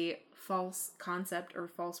a false concept or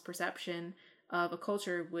false perception of a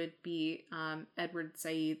culture would be Edward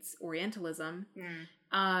Said's Orientalism.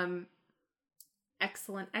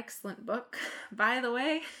 Excellent book, by the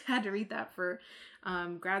way. Had to read that for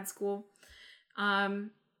grad school.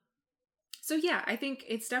 So yeah, I think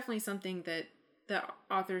it's definitely something that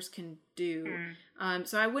authors can do.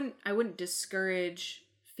 So I wouldn't discourage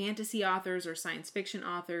fantasy authors or science fiction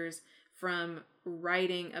authors from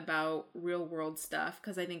writing about real world stuff,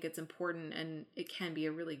 because I think it's important and it can be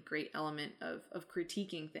a really great element of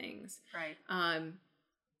critiquing things. Right.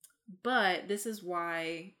 But this is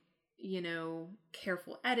why, you know,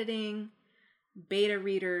 careful editing, beta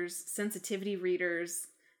readers, sensitivity readers,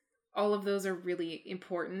 all of those are really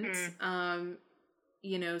important.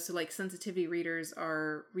 You know, so like sensitivity readers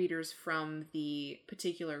are readers from the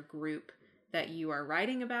particular group that you are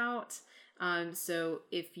writing about. So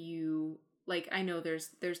if you, like, I know there's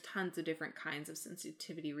tons of different kinds of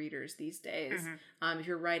sensitivity readers these days. If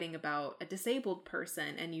you're writing about a disabled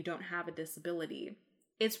person and you don't have a disability,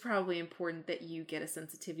 it's probably important that you get a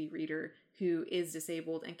sensitivity reader who is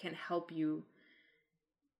disabled and can help you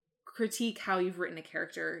critique how you've written a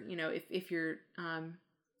character, you know, if you're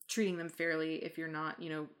treating them fairly, if you're not, you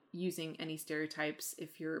know, using any stereotypes,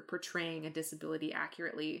 if you're portraying a disability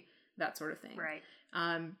accurately, that sort of thing. Right.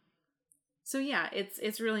 So yeah,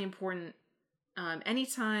 it's really important.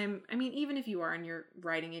 Anytime, I mean, even if you are and you're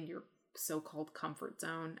writing in your so-called comfort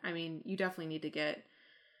zone, I mean, you definitely need to get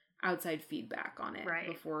outside feedback on it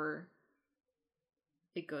before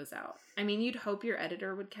it goes out. I mean, you'd hope your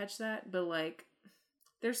editor would catch that, but like,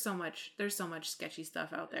 there's so much sketchy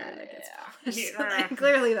stuff out there that gets published. Like,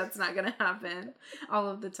 clearly that's not going to happen all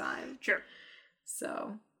of the time. Sure.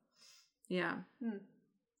 So, yeah.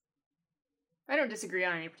 I don't disagree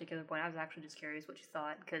on any particular point. I was actually just curious what you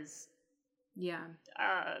thought, because yeah,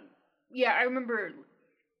 I remember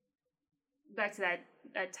back to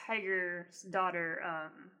that Tiger's Daughter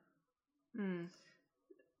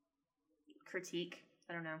critique.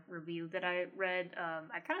 I don't know, review that I read,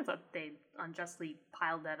 I kind of thought they unjustly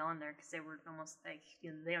piled that on there because they were almost like,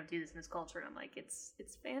 they don't do this in this culture. And I'm like, it's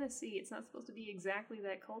fantasy. It's not supposed to be exactly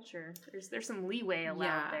that culture. There's some leeway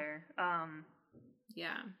allowed there.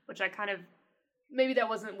 Yeah. Which I kind of, maybe that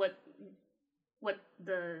wasn't what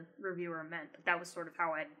the reviewer meant, but that was sort of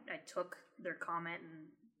how I took their comment, and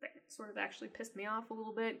that sort of actually pissed me off a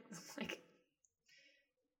little bit. Like,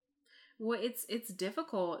 well, it's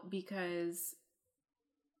difficult because,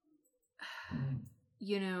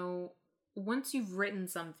 once you've written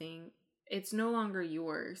something, it's no longer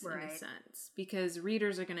yours in a sense, because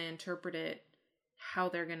readers are going to interpret it how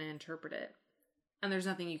they're going to interpret it, and there's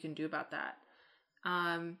nothing you can do about that.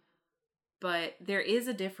 But there is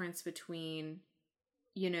a difference between,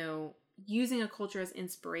 using a culture as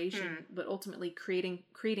inspiration, but ultimately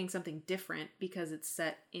creating something different because it's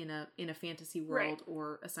set in a fantasy world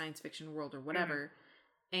or a science fiction world or whatever,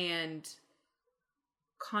 and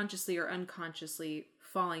consciously or unconsciously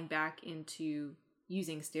falling back into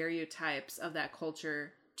using stereotypes of that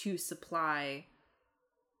culture to supply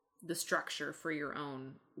the structure for your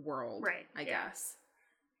own world, I guess.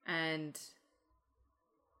 And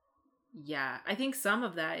yeah, I think some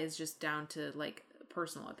of that is just down to like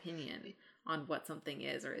personal opinion on what something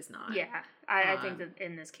is or is not. Yeah, I think that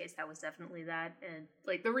in this case that was definitely that. And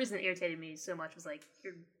like the reason it irritated me so much was like,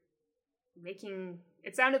 you're making,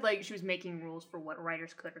 it sounded like she was making rules for what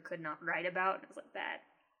writers could or could not write about. And I was like, that,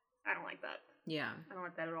 I don't like that. Yeah, I don't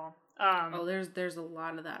like that at all. There's a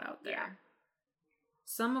lot of that out there. Yeah.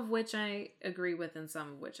 Some of which I agree with and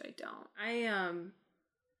some of which I don't.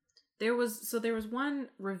 There was one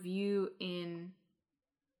review in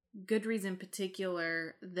Goodreads in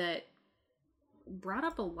particular that brought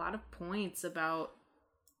up a lot of points about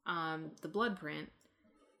the blood print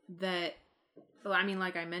that,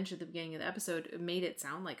 like I mentioned at the beginning of the episode, it made it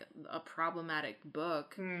sound like a problematic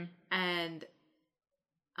book. And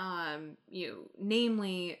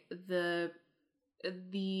namely the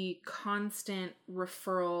constant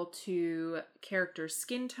referral to character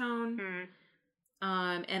skin tone,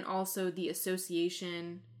 and also the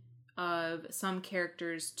association of some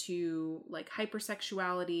characters to like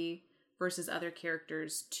hypersexuality versus other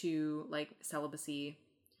characters to like celibacy.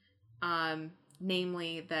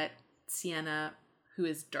 Namely that Sienna, who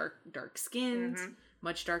is dark skinned,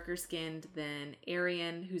 much darker skinned than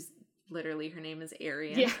Arian, who's literally, her name is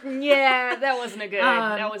Arian. Yeah, that wasn't a good.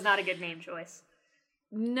 That was not a good name choice.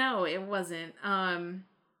 No, it wasn't.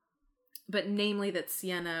 But namely that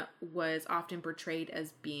Sienna was often portrayed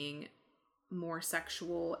as being more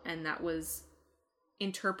sexual, and that was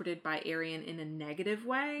interpreted by Arian in a negative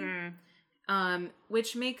way,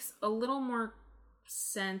 which makes a little more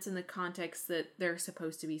sense in the context that they're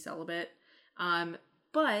supposed to be celibate.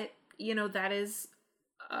 But, that is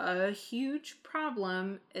a huge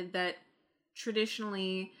problem that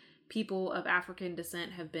traditionally people of African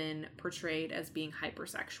descent have been portrayed as being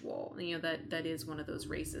hypersexual. That is one of those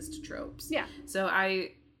racist tropes. Yeah. So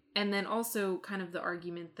and then also kind of the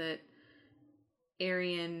argument that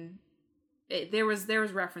Arian, there was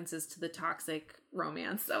references to the toxic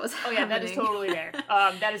romance that was happening. Oh yeah, that is totally there.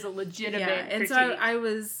 That is a legitimate and critique. So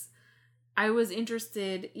I was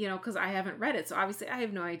interested, because I haven't read it, so obviously I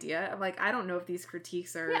have no idea. Like, I don't know if these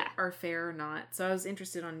critiques are fair or not. So I was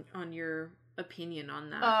interested on your opinion on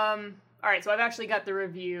that. All right, so I've actually got the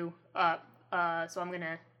review up. So I'm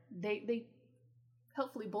gonna they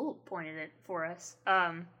helpfully bullet pointed it for us.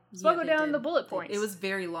 So I'll go down the bullet points. It was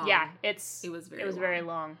very long. Yeah, it was very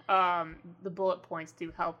long. The bullet points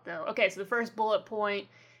do help though. Okay, so the first bullet point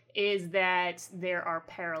is that there are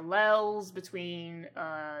parallels between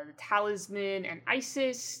the Talisman and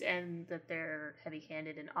Isis, and that they're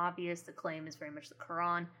heavy-handed and obvious. The claim is very much the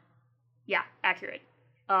Quran. Yeah, accurate.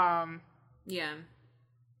 Yeah.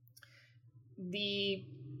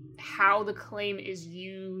 How the claim is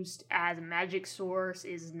used as a magic source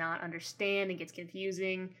is not understand and gets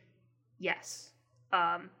confusing. Yes.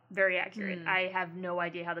 Very accurate. I have no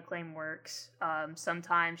idea how the claim works.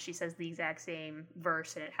 Sometimes she says the exact same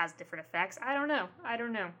verse and it has different effects. I don't know.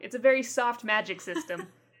 It's a very soft magic system.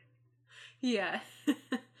 Yeah.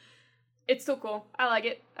 It's still cool. I like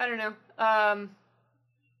it. I don't know.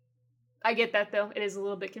 I get that though. It is a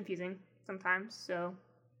little bit confusing sometimes, so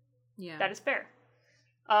yeah. That is fair.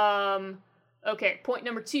 Okay, point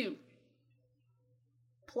number 2.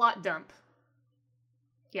 Plot dump.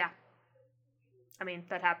 Yeah. I mean,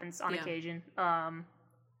 that happens on occasion.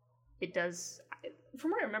 It does,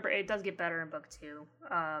 from what I remember, it does get better in book 2.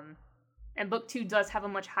 And book 2 does have a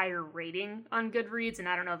much higher rating on Goodreads, and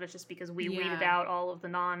I don't know if it's just because we weeded out all of the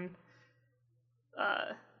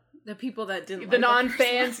The people that didn't the like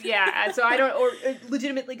non-fans, yeah. So I don't, or it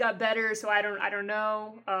legitimately got better. So I don't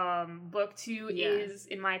know. Book 2 is,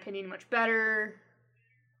 in my opinion, much better.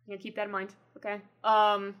 You know, keep that in mind. Okay.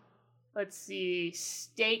 Let's see.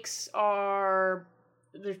 Stakes are,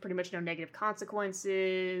 there's pretty much no negative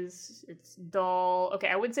consequences. It's dull. Okay,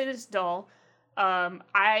 I would say this is dull.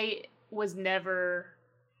 I was never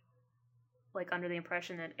like under the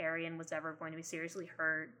impression that Arian was ever going to be seriously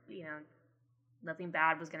hurt. You know, nothing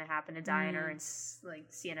bad was going to happen to Diana and like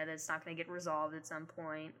Sienna. That's not going to get resolved at some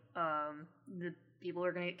point. The people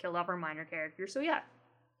are going to get killed off are minor characters. So yeah,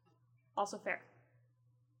 also fair.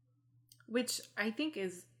 Which I think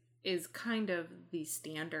is kind of the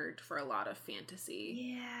standard for a lot of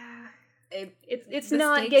fantasy. Yeah, it's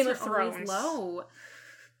not Game of Thrones. Low.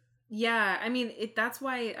 Yeah, I mean, that's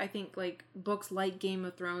why I think, like, books like Game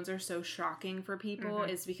of Thrones are so shocking for people,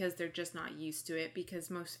 is because they're just not used to it, because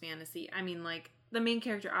most fantasy, I mean, like, the main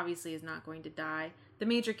character obviously is not going to die. The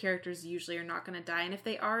major characters usually are not going to die, and if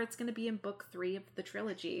they are, it's going to be in book 3 of the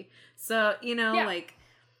trilogy. So, you know,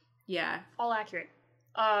 All accurate.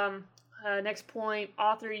 Next point,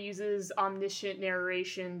 author uses omniscient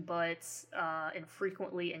narration, but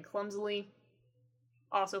infrequently and clumsily.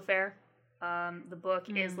 Also fair. The book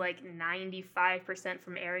is like 95%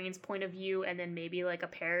 from Arian's point of view, and then maybe like a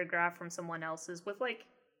paragraph from someone else's with like,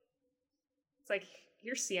 it's like,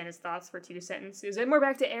 here's Sienna's thoughts for 2 sentences, and we're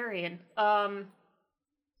back to Arian.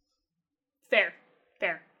 Fair.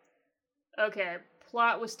 Okay,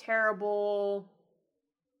 plot was terrible.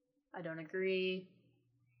 I don't agree.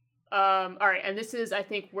 Alright, and this is, I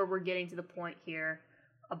think, where we're getting to the point here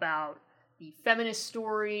about the feminist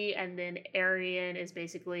story, and then Arian is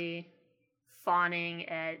basically fawning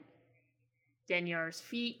at Denyar's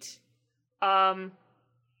feet. And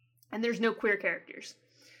there's no queer characters.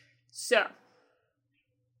 So,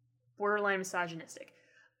 borderline misogynistic.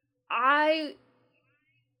 I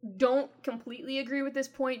don't completely agree with this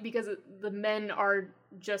point, because the men are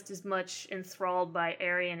just as much enthralled by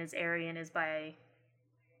Arian as by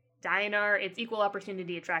Dionar. It's equal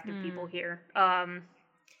opportunity attractive people here.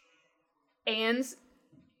 And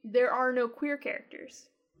there are no queer characters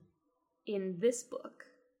in this book.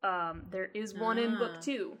 There is one in book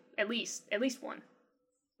 2. At least one.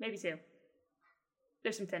 Maybe 2.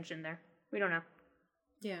 There's some tension there. We don't know.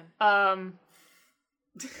 Yeah.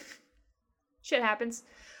 Shit happens.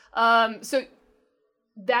 So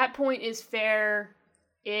that point is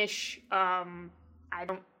fair-ish. I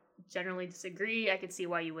don't generally disagree. I could see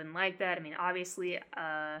why you wouldn't like that. I mean, obviously,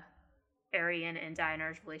 Arian and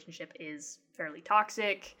Dionar's relationship is fairly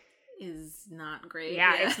toxic. Is not great.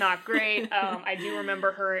 Yeah, it's not great. I do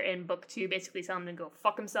remember her in book 2 basically telling him to go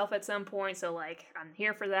fuck himself at some point, so, like, I'm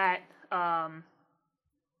here for that.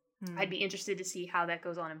 I'd be interested to see how that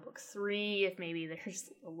goes on in book 3, if maybe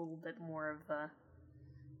there's a little bit more of a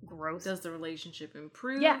growth. Does the relationship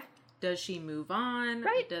improve? Yeah. Does she move on?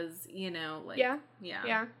 Right. Does, you know, like... Yeah.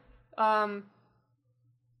 Yeah.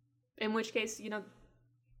 In which case, you know,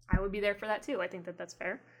 I would be there for that too. I think that that's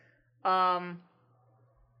fair.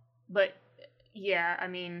 But yeah, I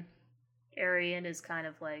mean, Arian is kind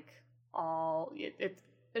of like all it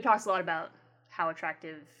talks a lot about how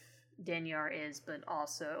attractive Denyar is, but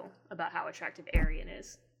also about how attractive Arian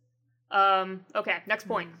is. Okay, next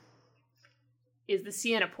point is the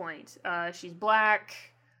Sienna point. She's black.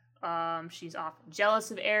 She's often jealous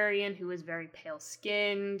of Arian, who is very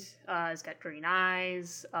pale-skinned, has got green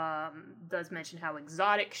eyes, does mention how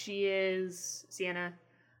exotic she is, Sienna.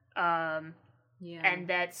 And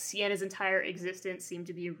that Sienna's entire existence seemed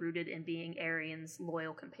to be rooted in being Arian's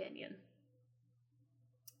loyal companion.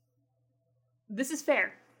 This is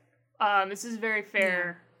fair. This is a very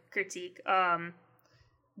fair critique.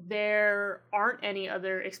 There aren't any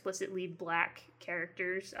other explicitly black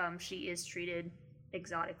characters. She is treated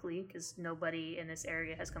exotically, because nobody in this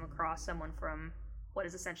area has come across someone from what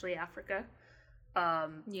is essentially Africa.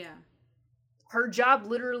 Her job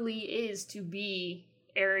literally is to be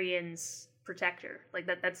Arian's protector. Like,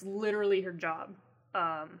 that's literally her job.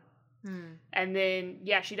 And then,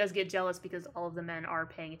 she does get jealous because all of the men are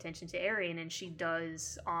paying attention to Arian, and she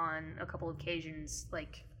does, on a couple of occasions,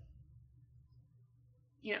 like,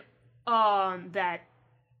 you know, that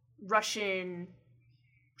Russian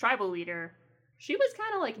tribal leader, she was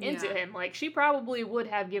kind of, like, into him. Like, she probably would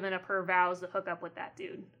have given up her vows to hook up with that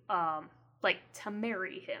dude. Like, to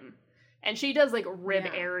marry him. And she does, like, rib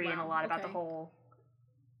Arian a lot about the whole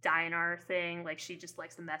Dionar thing. Like, she just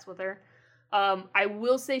likes to mess with her. I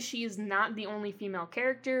will say she is not the only female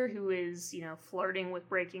character who is, you know, flirting with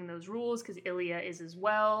breaking those rules, because Ilia is as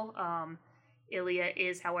well. Ilia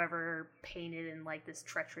is, however, painted in, like, this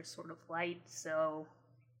treacherous sort of light, so...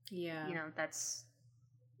 Yeah. You know,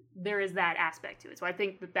 there is that aspect to it. So I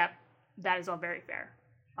think that is all very fair.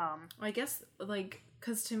 I guess, like,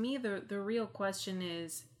 because to me, the real question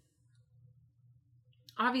is,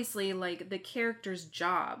 obviously, like, the character's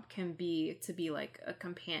job can be to be, like, a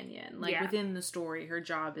companion. Like, within the story, her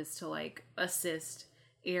job is to, like, assist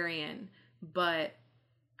Arian. But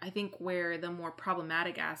I think where the more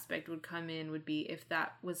problematic aspect would come in would be if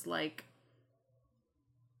that was, like,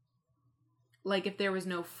 if there was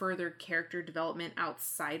no further character development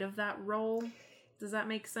outside of that role. Does that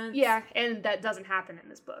make sense? Yeah, and that doesn't happen in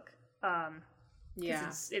this book.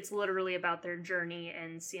 It's literally about their journey,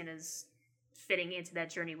 and Sienna's fitting into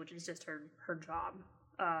that journey, which is just her job.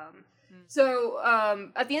 So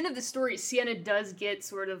at the end of the story, Sienna does get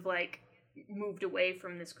sort of, like, moved away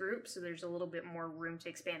from this group, so there's a little bit more room to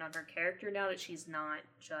expand on her character now that she's not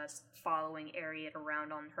just following Arian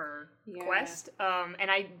around on her quest.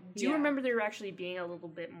 And I do remember there actually being a little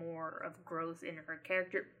bit more of growth in her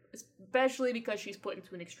character, especially because she's put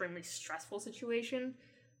into an extremely stressful situation.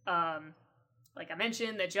 Like I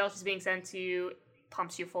mentioned, the jail she's being sent to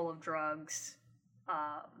pumps you full of drugs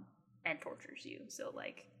and tortures you. So,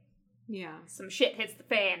 like, some shit hits the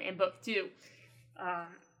fan in book 2.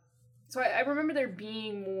 So I remember there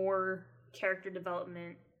being more character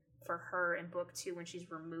development for her in book 2 when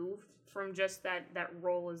she's removed from just that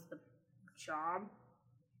role as the job.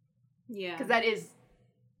 Yeah. Because that is,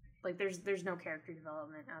 like, there's no character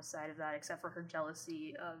development outside of that except for her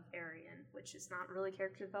jealousy of Arian, which is not really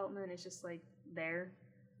character development. It's just, like, there.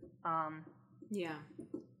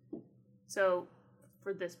 So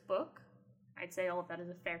for this book, I'd say all of that is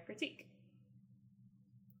a fair critique.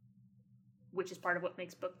 Which is part of what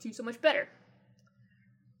makes book 2 so much better.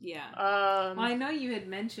 Yeah. Well, I know you'd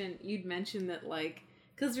mentioned that, like,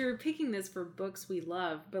 because we were picking this for books we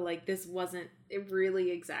love, but, like, this wasn't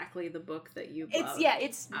really exactly the book that you love.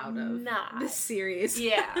 It's out of not this series.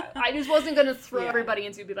 Yeah. I just wasn't going to throw everybody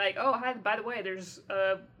into it, be like, oh, hi, by the way, there's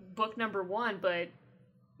book number 1, but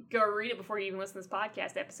go read it before you even listen to this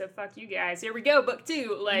podcast episode. Fuck you guys. Here we go, book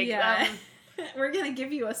 2. Like, we're going to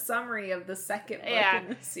give you a summary of the second book in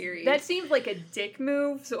the series. That seemed like a dick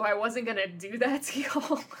move, so I wasn't going to do that to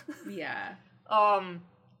y'all.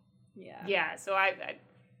 So I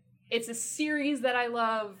it's a series that I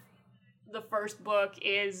love. The first book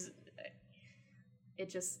is, it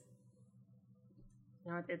just,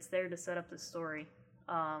 you know, it's there to set up the story.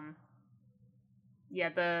 The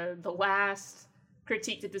last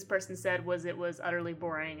critique that this person said was it was utterly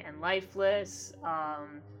boring and lifeless.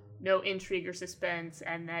 No intrigue or suspense,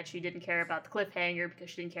 and that she didn't care about the cliffhanger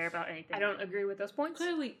because she didn't care about anything. I don't agree with those points.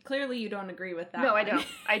 Clearly you don't agree with that. No, one. I don't.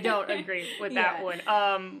 I don't agree with that one.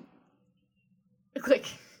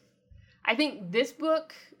 I think this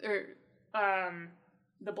book, or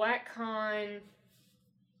The Black Con,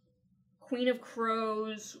 Queen of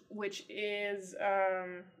Crows, which is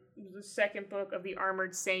the second book of The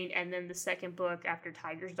Armored Saint, and then the second book after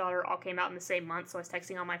Tiger's Daughter all came out in the same month. So I was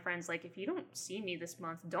texting all my friends, like, if you don't see me this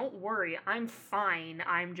month, don't worry, I'm fine.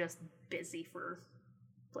 I'm just busy for,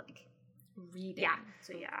 like, reading. Yeah.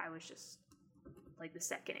 So I was just, like, the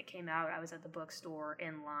second it came out, I was at the bookstore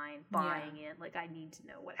in line buying it. Like, I need to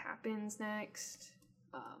know what happens next.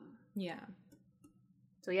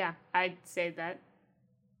 So I'd say that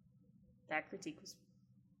critique was,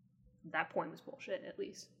 that point was bullshit, at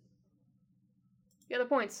least. The other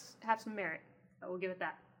points have some merit. I will give it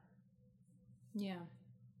that. Yeah.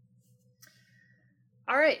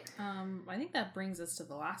 All right. I think that brings us to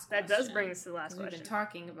the last question. That does bring us to the last question. We've been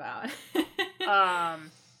talking about.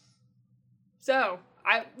 So,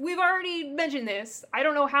 we've already mentioned this. I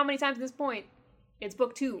don't know how many times at this point. It's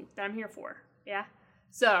book 2 that I'm here for. Yeah?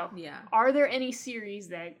 So, are there any series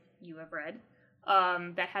that you have read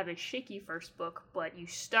that have a shaky first book, but you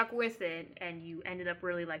stuck with it and you ended up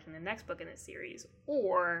really liking the next book in this series?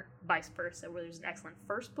 Or vice versa, where there's an excellent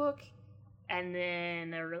first book and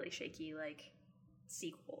then a really shaky, like,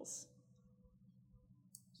 sequels?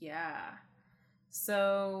 Yeah.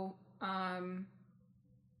 So,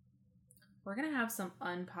 we're gonna have some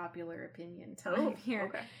unpopular opinion time here.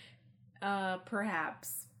 Okay.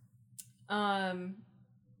 Perhaps.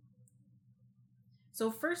 So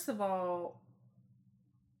first of all,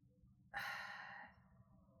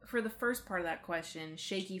 for the first part of that question,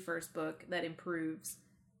 shaky first book that improves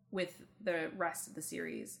with the rest of the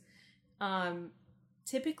series.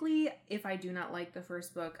 Typically, if I do not like the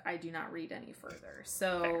first book, I do not read any further.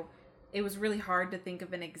 So fair. It was really hard to think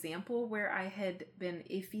of an example where I had been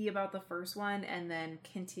iffy about the first one and then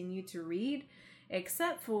continued to read,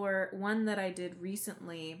 except for one that I did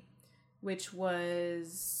recently, which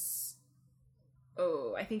was,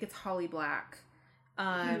 I think it's Holly Black.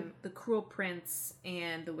 The Cruel Prince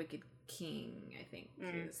and The Wicked King, I think,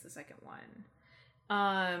 is the second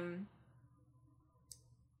one.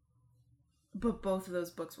 But both of those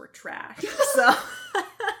books were trash. So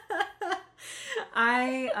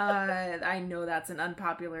I know that's an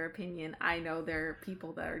unpopular opinion. I know there are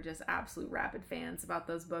people that are just absolute rabid fans about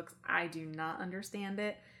those books. I do not understand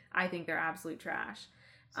it. I think they're absolute trash.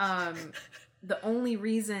 The only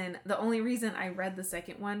reason I read the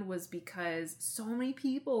second one was because so many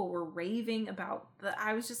people were raving about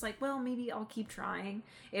I was just like, well, maybe I'll keep trying.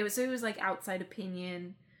 It was like outside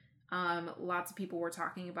opinion. Lots of people were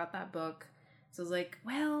talking about that book. So I was like,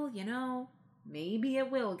 well, maybe it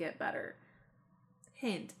will get better.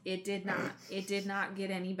 Hint, it did not. It did not get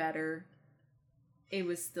any better. It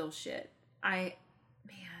was still shit. Man,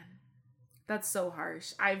 that's so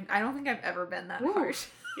harsh. I don't think I've ever been that harsh.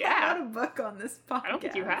 Yeah. About a book on this podcast. I don't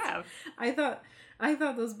think you have. I thought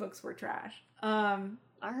those books were trash. All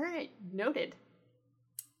right, noted.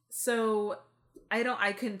 So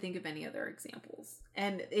I couldn't think of any other examples.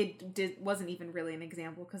 And it wasn't even really an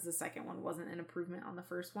example because the second one wasn't an improvement on the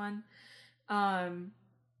first one.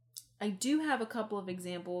 I do have a couple of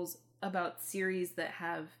examples about series that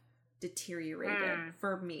have deteriorated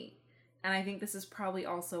for me. And I think this is probably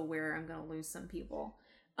also where I'm going to lose some people.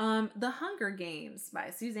 The Hunger Games by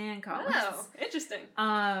Suzanne Collins. Oh, interesting.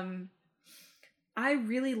 I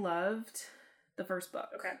really loved the first book.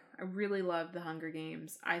 Okay. I really loved The Hunger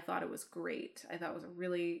Games. I thought it was great. I thought it was a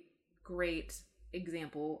really great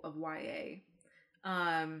example of YA.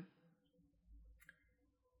 And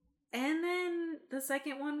then the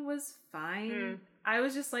second one was fine. I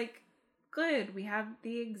was just like, good, we have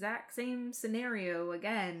the exact same scenario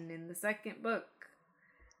again in the second book.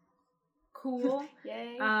 Cool.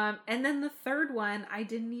 Yay. And then the third one, I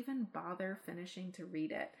didn't even bother finishing to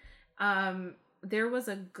read it. There was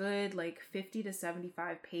a good 50 to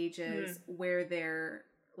 75 pages where they're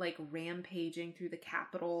rampaging through the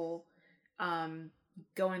Capitol,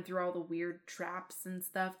 going through all the weird traps and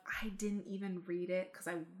stuff. I didn't even read it because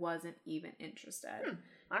I wasn't even interested.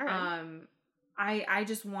 All right. I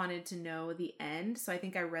just wanted to know the end, so I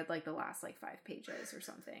think I read the last 5 pages or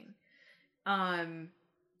something.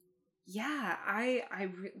 Yeah,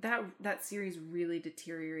 that series really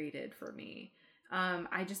deteriorated for me.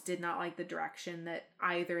 I just did not like the direction that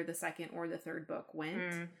either the second or the third book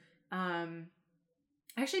went. I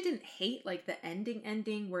actually didn't hate the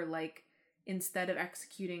ending where instead of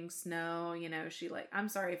executing Snow, she I'm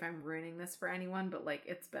sorry if I'm ruining this for anyone, but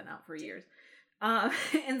it's been out for years.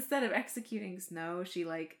 Instead of executing Snow, she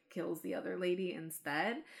kills the other lady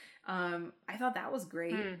instead. I thought that was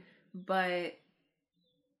great, but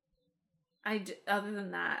other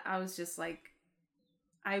than that, I was just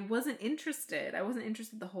I wasn't interested. I wasn't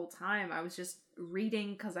interested the whole time. I was just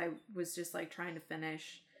reading because I was just trying to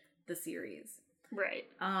finish the series. Right.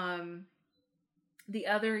 The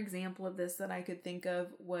other example of this that I could think of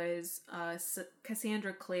was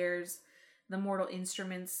Cassandra Clare's The Mortal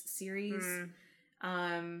Instruments series,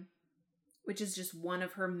 which is just one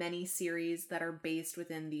of her many series that are based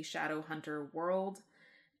within the Shadowhunter world.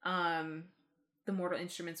 The Mortal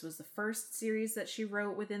Instruments was the first series that she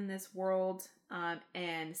wrote within this world,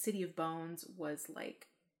 and City of Bones was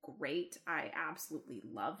great. I absolutely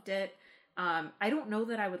loved it. I don't know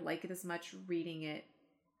that I would like it as much reading it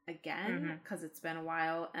again because it's been a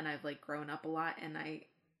while and I've grown up a lot, and I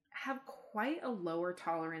have quite a lower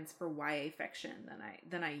tolerance for YA fiction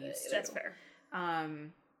than I used to. That's fair. I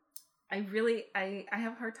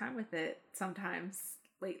have a hard time with it sometimes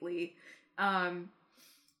lately.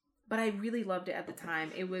 But I really loved it at the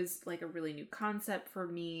time. It was a really new concept for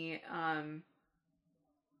me. And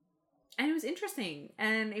it was interesting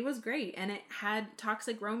and it was great. And it had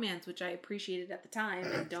toxic romance, which I appreciated at the time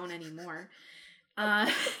and don't anymore. And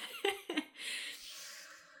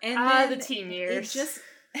then the teen years.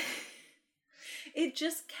 It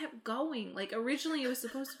just kept going. Originally it was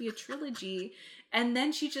supposed to be a trilogy, and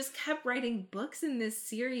then she just kept writing books in this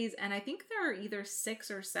series, and I think there are either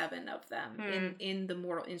 6 or 7 of them in the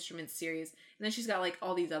Mortal Instruments series. And then she's got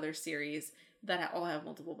all these other series that all have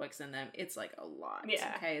multiple books in them. It's a lot.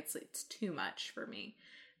 Yeah. Okay, it's too much for me.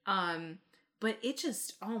 But it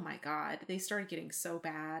just, oh my god, they started getting so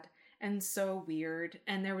bad and so weird,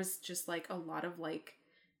 and there was just a lot of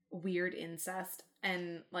weird incest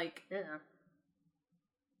and yeah.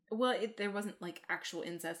 Well, there wasn't actual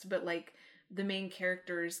incest, but the main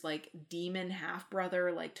character's demon half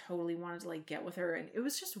brother totally wanted to get with her, and it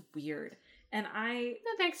was just weird. And no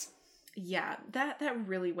thanks. Yeah, that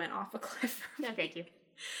really went off a cliff for me. No thank you.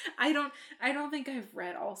 I don't think I've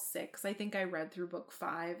read all 6. I think I read through book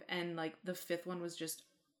 5, and the 5th one was just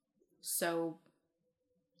so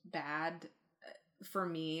bad for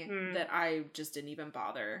me that I just didn't even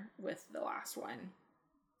bother with the last one.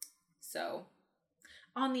 So,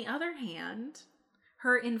 on the other hand,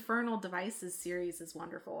 her Infernal Devices series is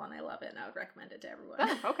wonderful and I love it and I would recommend it to everyone.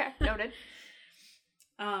 Oh, okay. Noted.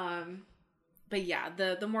 But yeah,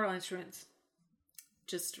 the Mortal Instruments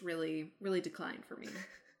just really, really declined for me.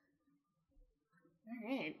 All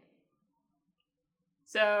right.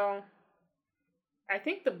 So, I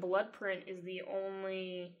think the Bloodprint is the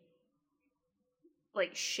only,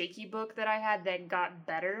 like, shaky book that I had that got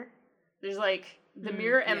better. There's, like, The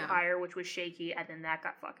Mirror Empire, which was shaky, and then that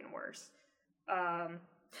got fucking worse.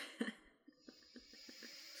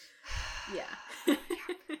 Yeah.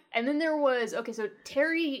 And then there was, okay, so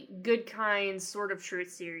Terry Goodkind's Sword of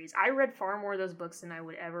Truth series. I read far more of those books than I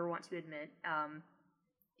would ever want to admit.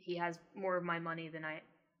 He has more of my money than I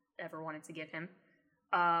ever wanted to give him.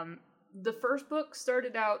 The first book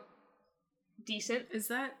started out decent. Is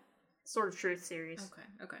that Sword of Truth series?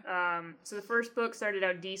 Okay. So the first book started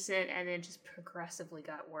out decent and then just progressively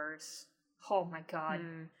got worse. Oh my god.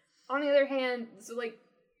 On the other hand, so like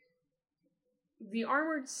The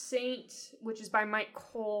Armored Saint, which is by Mike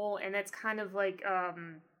Cole, and that's kind of like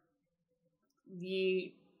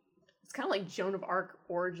it's kind of like Joan of Arc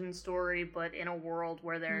origin story, but in a world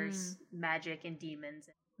where there's magic and demons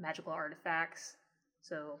and magical artifacts.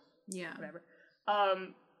 So yeah, whatever.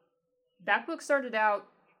 That book started out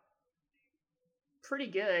pretty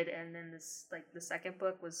good, and then this, like, the second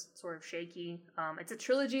book was sort of shaky. It's a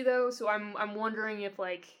trilogy though, so I'm wondering if,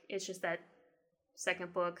 like, it's just that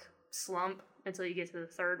second book slump until you get to the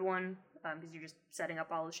third one, because you're just setting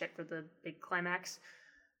up all the shit for the big climax.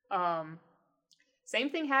 Same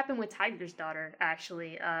thing happened with Tiger's Daughter,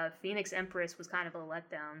 actually. Phoenix Empress was kind of a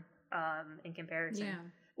letdown in comparison. Yeah.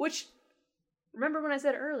 Which, remember when I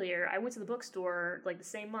said earlier, I went to the bookstore like the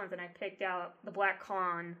same month and I picked out The Black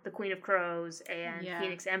Khan, The Queen of Crows, and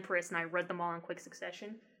Phoenix Empress, and I read them all in quick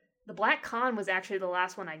succession. The Black Khan was actually the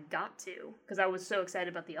last one I got to, because I was so excited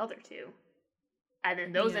about the other two. And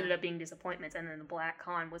then those ended up being disappointments, and then The Black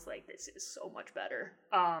Khan was like, this is so much better.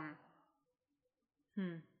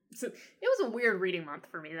 So it was a weird reading month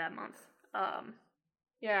for me that month.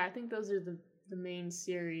 Yeah, I think those are the main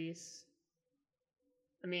series.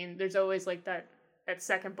 I mean, there's always like that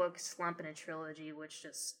second book slump in a trilogy, which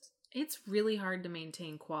just... It's really hard to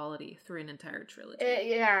maintain quality through an entire trilogy.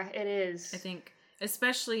 Yeah, it is. I think,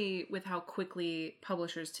 especially with how quickly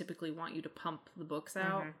publishers typically want you to pump the books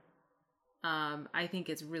out, I think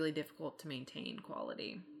it's really difficult to maintain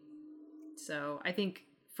quality. So I think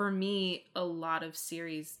for me, a lot of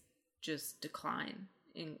series just decline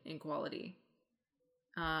in quality.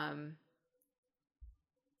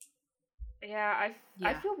 Yeah,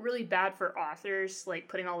 I feel really bad for authors, like,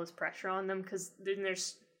 putting all this pressure on them, because then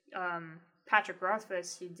there's Patrick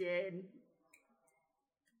Rothfuss, who did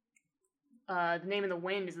The Name of the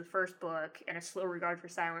Wind is the first book, and A Slow Regard for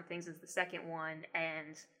Silent Things is the second one,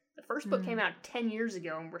 and the first book came out 10 years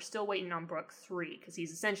ago, and we're still waiting on book 3, because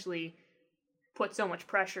he's essentially put so much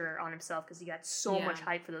pressure on himself, because he got so much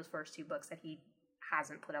hype for those first two books that he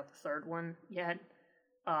hasn't put out the third one yet.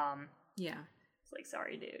 It's like,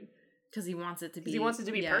 sorry, dude. Because he wants it to be... He wants it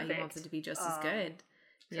to be perfect. He wants it to be just as good.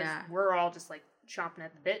 Yeah. We're all just, like, chomping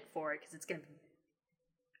at the bit for it, because it's going to be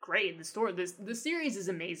great. The series is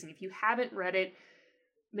amazing. If you haven't read it,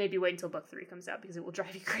 maybe wait until book 3 comes out, because it will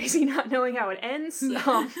drive you crazy not knowing how it ends.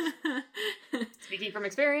 Speaking from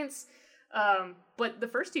experience. But the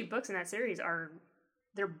first two books in that series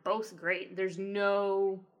they're both great. There's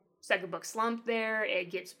no second book slump there.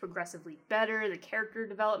 It gets progressively better. The character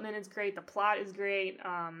development is great. The plot is great.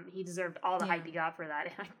 He deserved all the hype he got for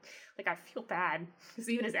that. And I feel bad, because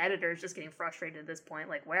even his editor is just getting frustrated at this point.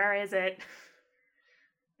 Like, where is it?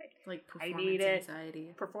 Like, performance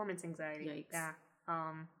anxiety. Performance anxiety. Yikes. Yeah.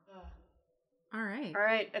 All right. All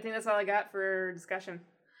right. I think that's all I got for discussion.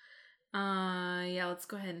 Yeah, let's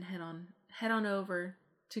go ahead and head on over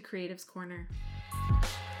to Creative's Corner.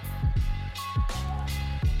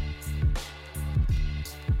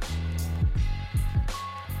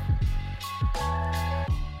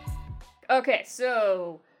 Okay,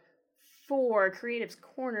 so for Creative's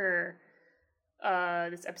Corner,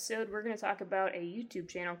 this episode we're going to talk about a YouTube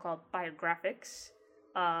channel called Biographics.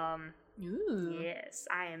 Ooh. Yes,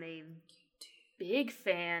 I am a big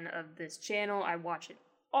fan of this channel. I watch it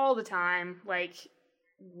all the time. Like,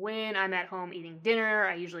 when I'm at home eating dinner,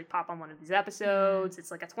 I usually pop on one of these episodes.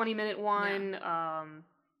 It's like a 20-minute one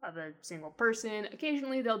of a single person.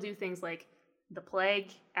 Occasionally they'll do things like the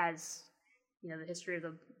plague, as, you know, the history of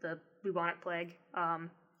the bubonic plague,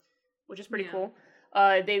 which is pretty cool.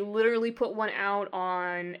 They literally put one out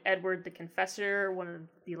on Edward the Confessor, one of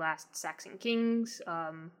the last Saxon kings,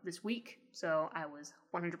 this week. So I was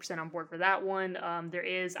 100% on board for that one. There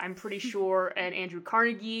is, I'm pretty sure, an Andrew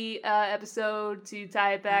Carnegie episode to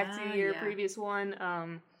tie it back to your previous one.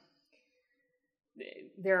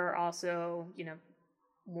 There are also,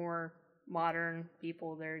 more modern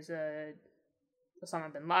people. There's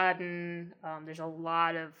Osama bin Laden. There's a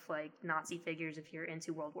lot of Nazi figures if you're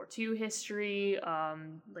into World War II history,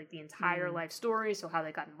 the entire life story. So how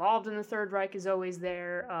they got involved in the Third Reich is always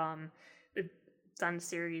there. They've done a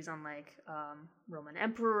series on Roman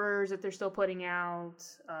emperors that they're still putting out,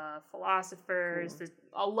 philosophers. Cool. There's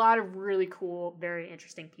a lot of really cool, very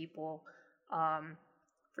interesting people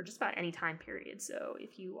for just about any time period. So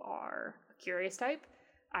if you are a curious type,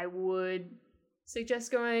 I would suggest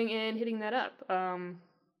going and hitting that up. Like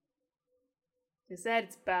I said,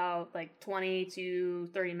 it's about 20 to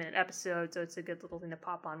 30 minute episode, so it's a good little thing to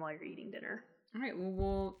pop on while you're eating dinner. All right, well,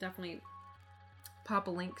 we'll definitely pop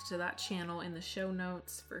a link to that channel in the show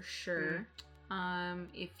notes for sure.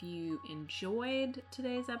 If you enjoyed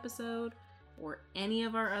today's episode or any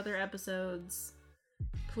of our other episodes,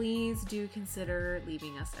 please do consider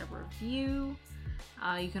leaving us a review.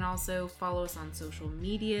 You can also follow us on social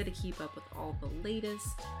media to keep up with all the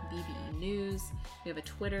latest BBE news. We have a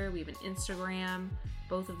Twitter, we have an Instagram,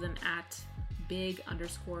 both of them at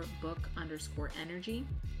big_book_energy.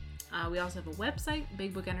 We also have a website,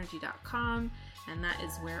 bigbookenergy.com, and that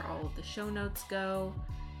is where all of the show notes go.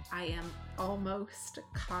 I am almost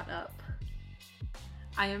caught up.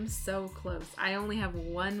 I am so close. I only have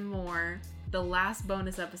one more. The last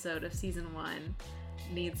bonus episode of season 1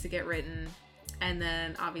 needs to get written. And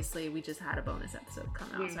then, obviously, we just had a bonus episode come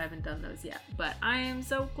out, so I haven't done those yet. But I am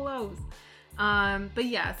so close. But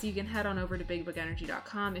yeah, so you can head on over to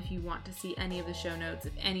bigbookenergy.com if you want to see any of the show notes.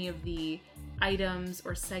 If any of the items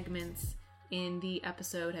or segments in the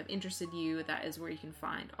episode have interested you, that is where you can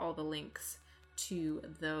find all the links to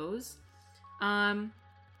those.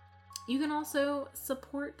 You can also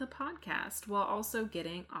support the podcast while also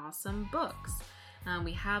getting awesome books.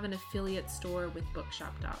 We have an affiliate store with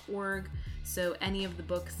bookshop.org, so any of the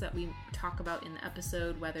books that we talk about in the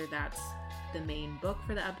episode, whether that's the main book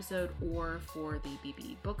for the episode or for the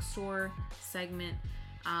BBE bookstore segment,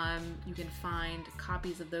 you can find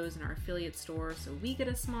copies of those in our affiliate store, so we get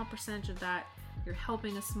a small percentage of that. You're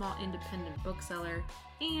helping a small independent bookseller,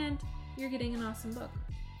 and you're getting an awesome book.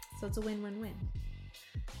 So it's a win-win-win.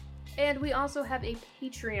 And we also have a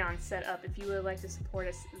Patreon set up if you would like to support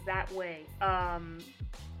us that way.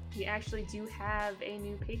 We actually do have a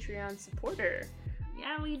new Patreon supporter.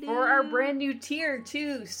 Yeah, we do. For our brand new tier,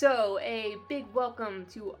 too. So, a big welcome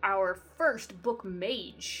to our first book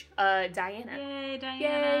mage, Diana. Yay, Diana.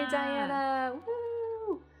 Yay, Diana.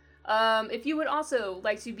 Woo! If you would also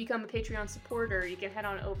like to become a Patreon supporter, you can head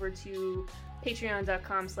on over to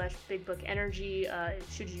patreon.com/bigbookenergy.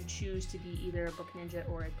 Should you choose to be either a book ninja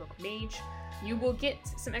or a book mage, you will get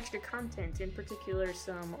some extra content, in particular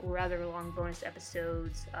some rather long bonus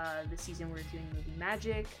episodes. This season we're doing movie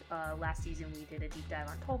magic. Last season we did a deep dive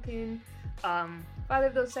on Tolkien. If either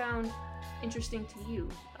of those sound interesting to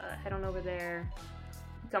you, head on over there,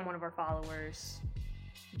 become one of our followers,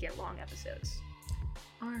 get long episodes.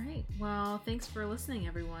 All right. Well, thanks for listening,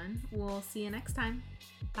 everyone. We'll see you next time.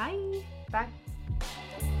 Bye. Bye.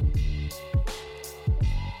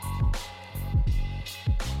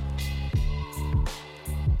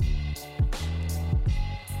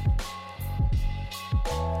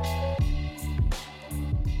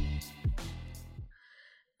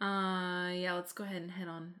 Yeah, let's go ahead and head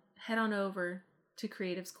on over to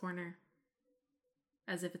Creative's Corner.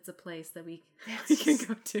 As if it's a place that we can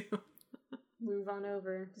go to. Move on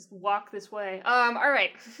over. Just walk this way. All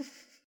right.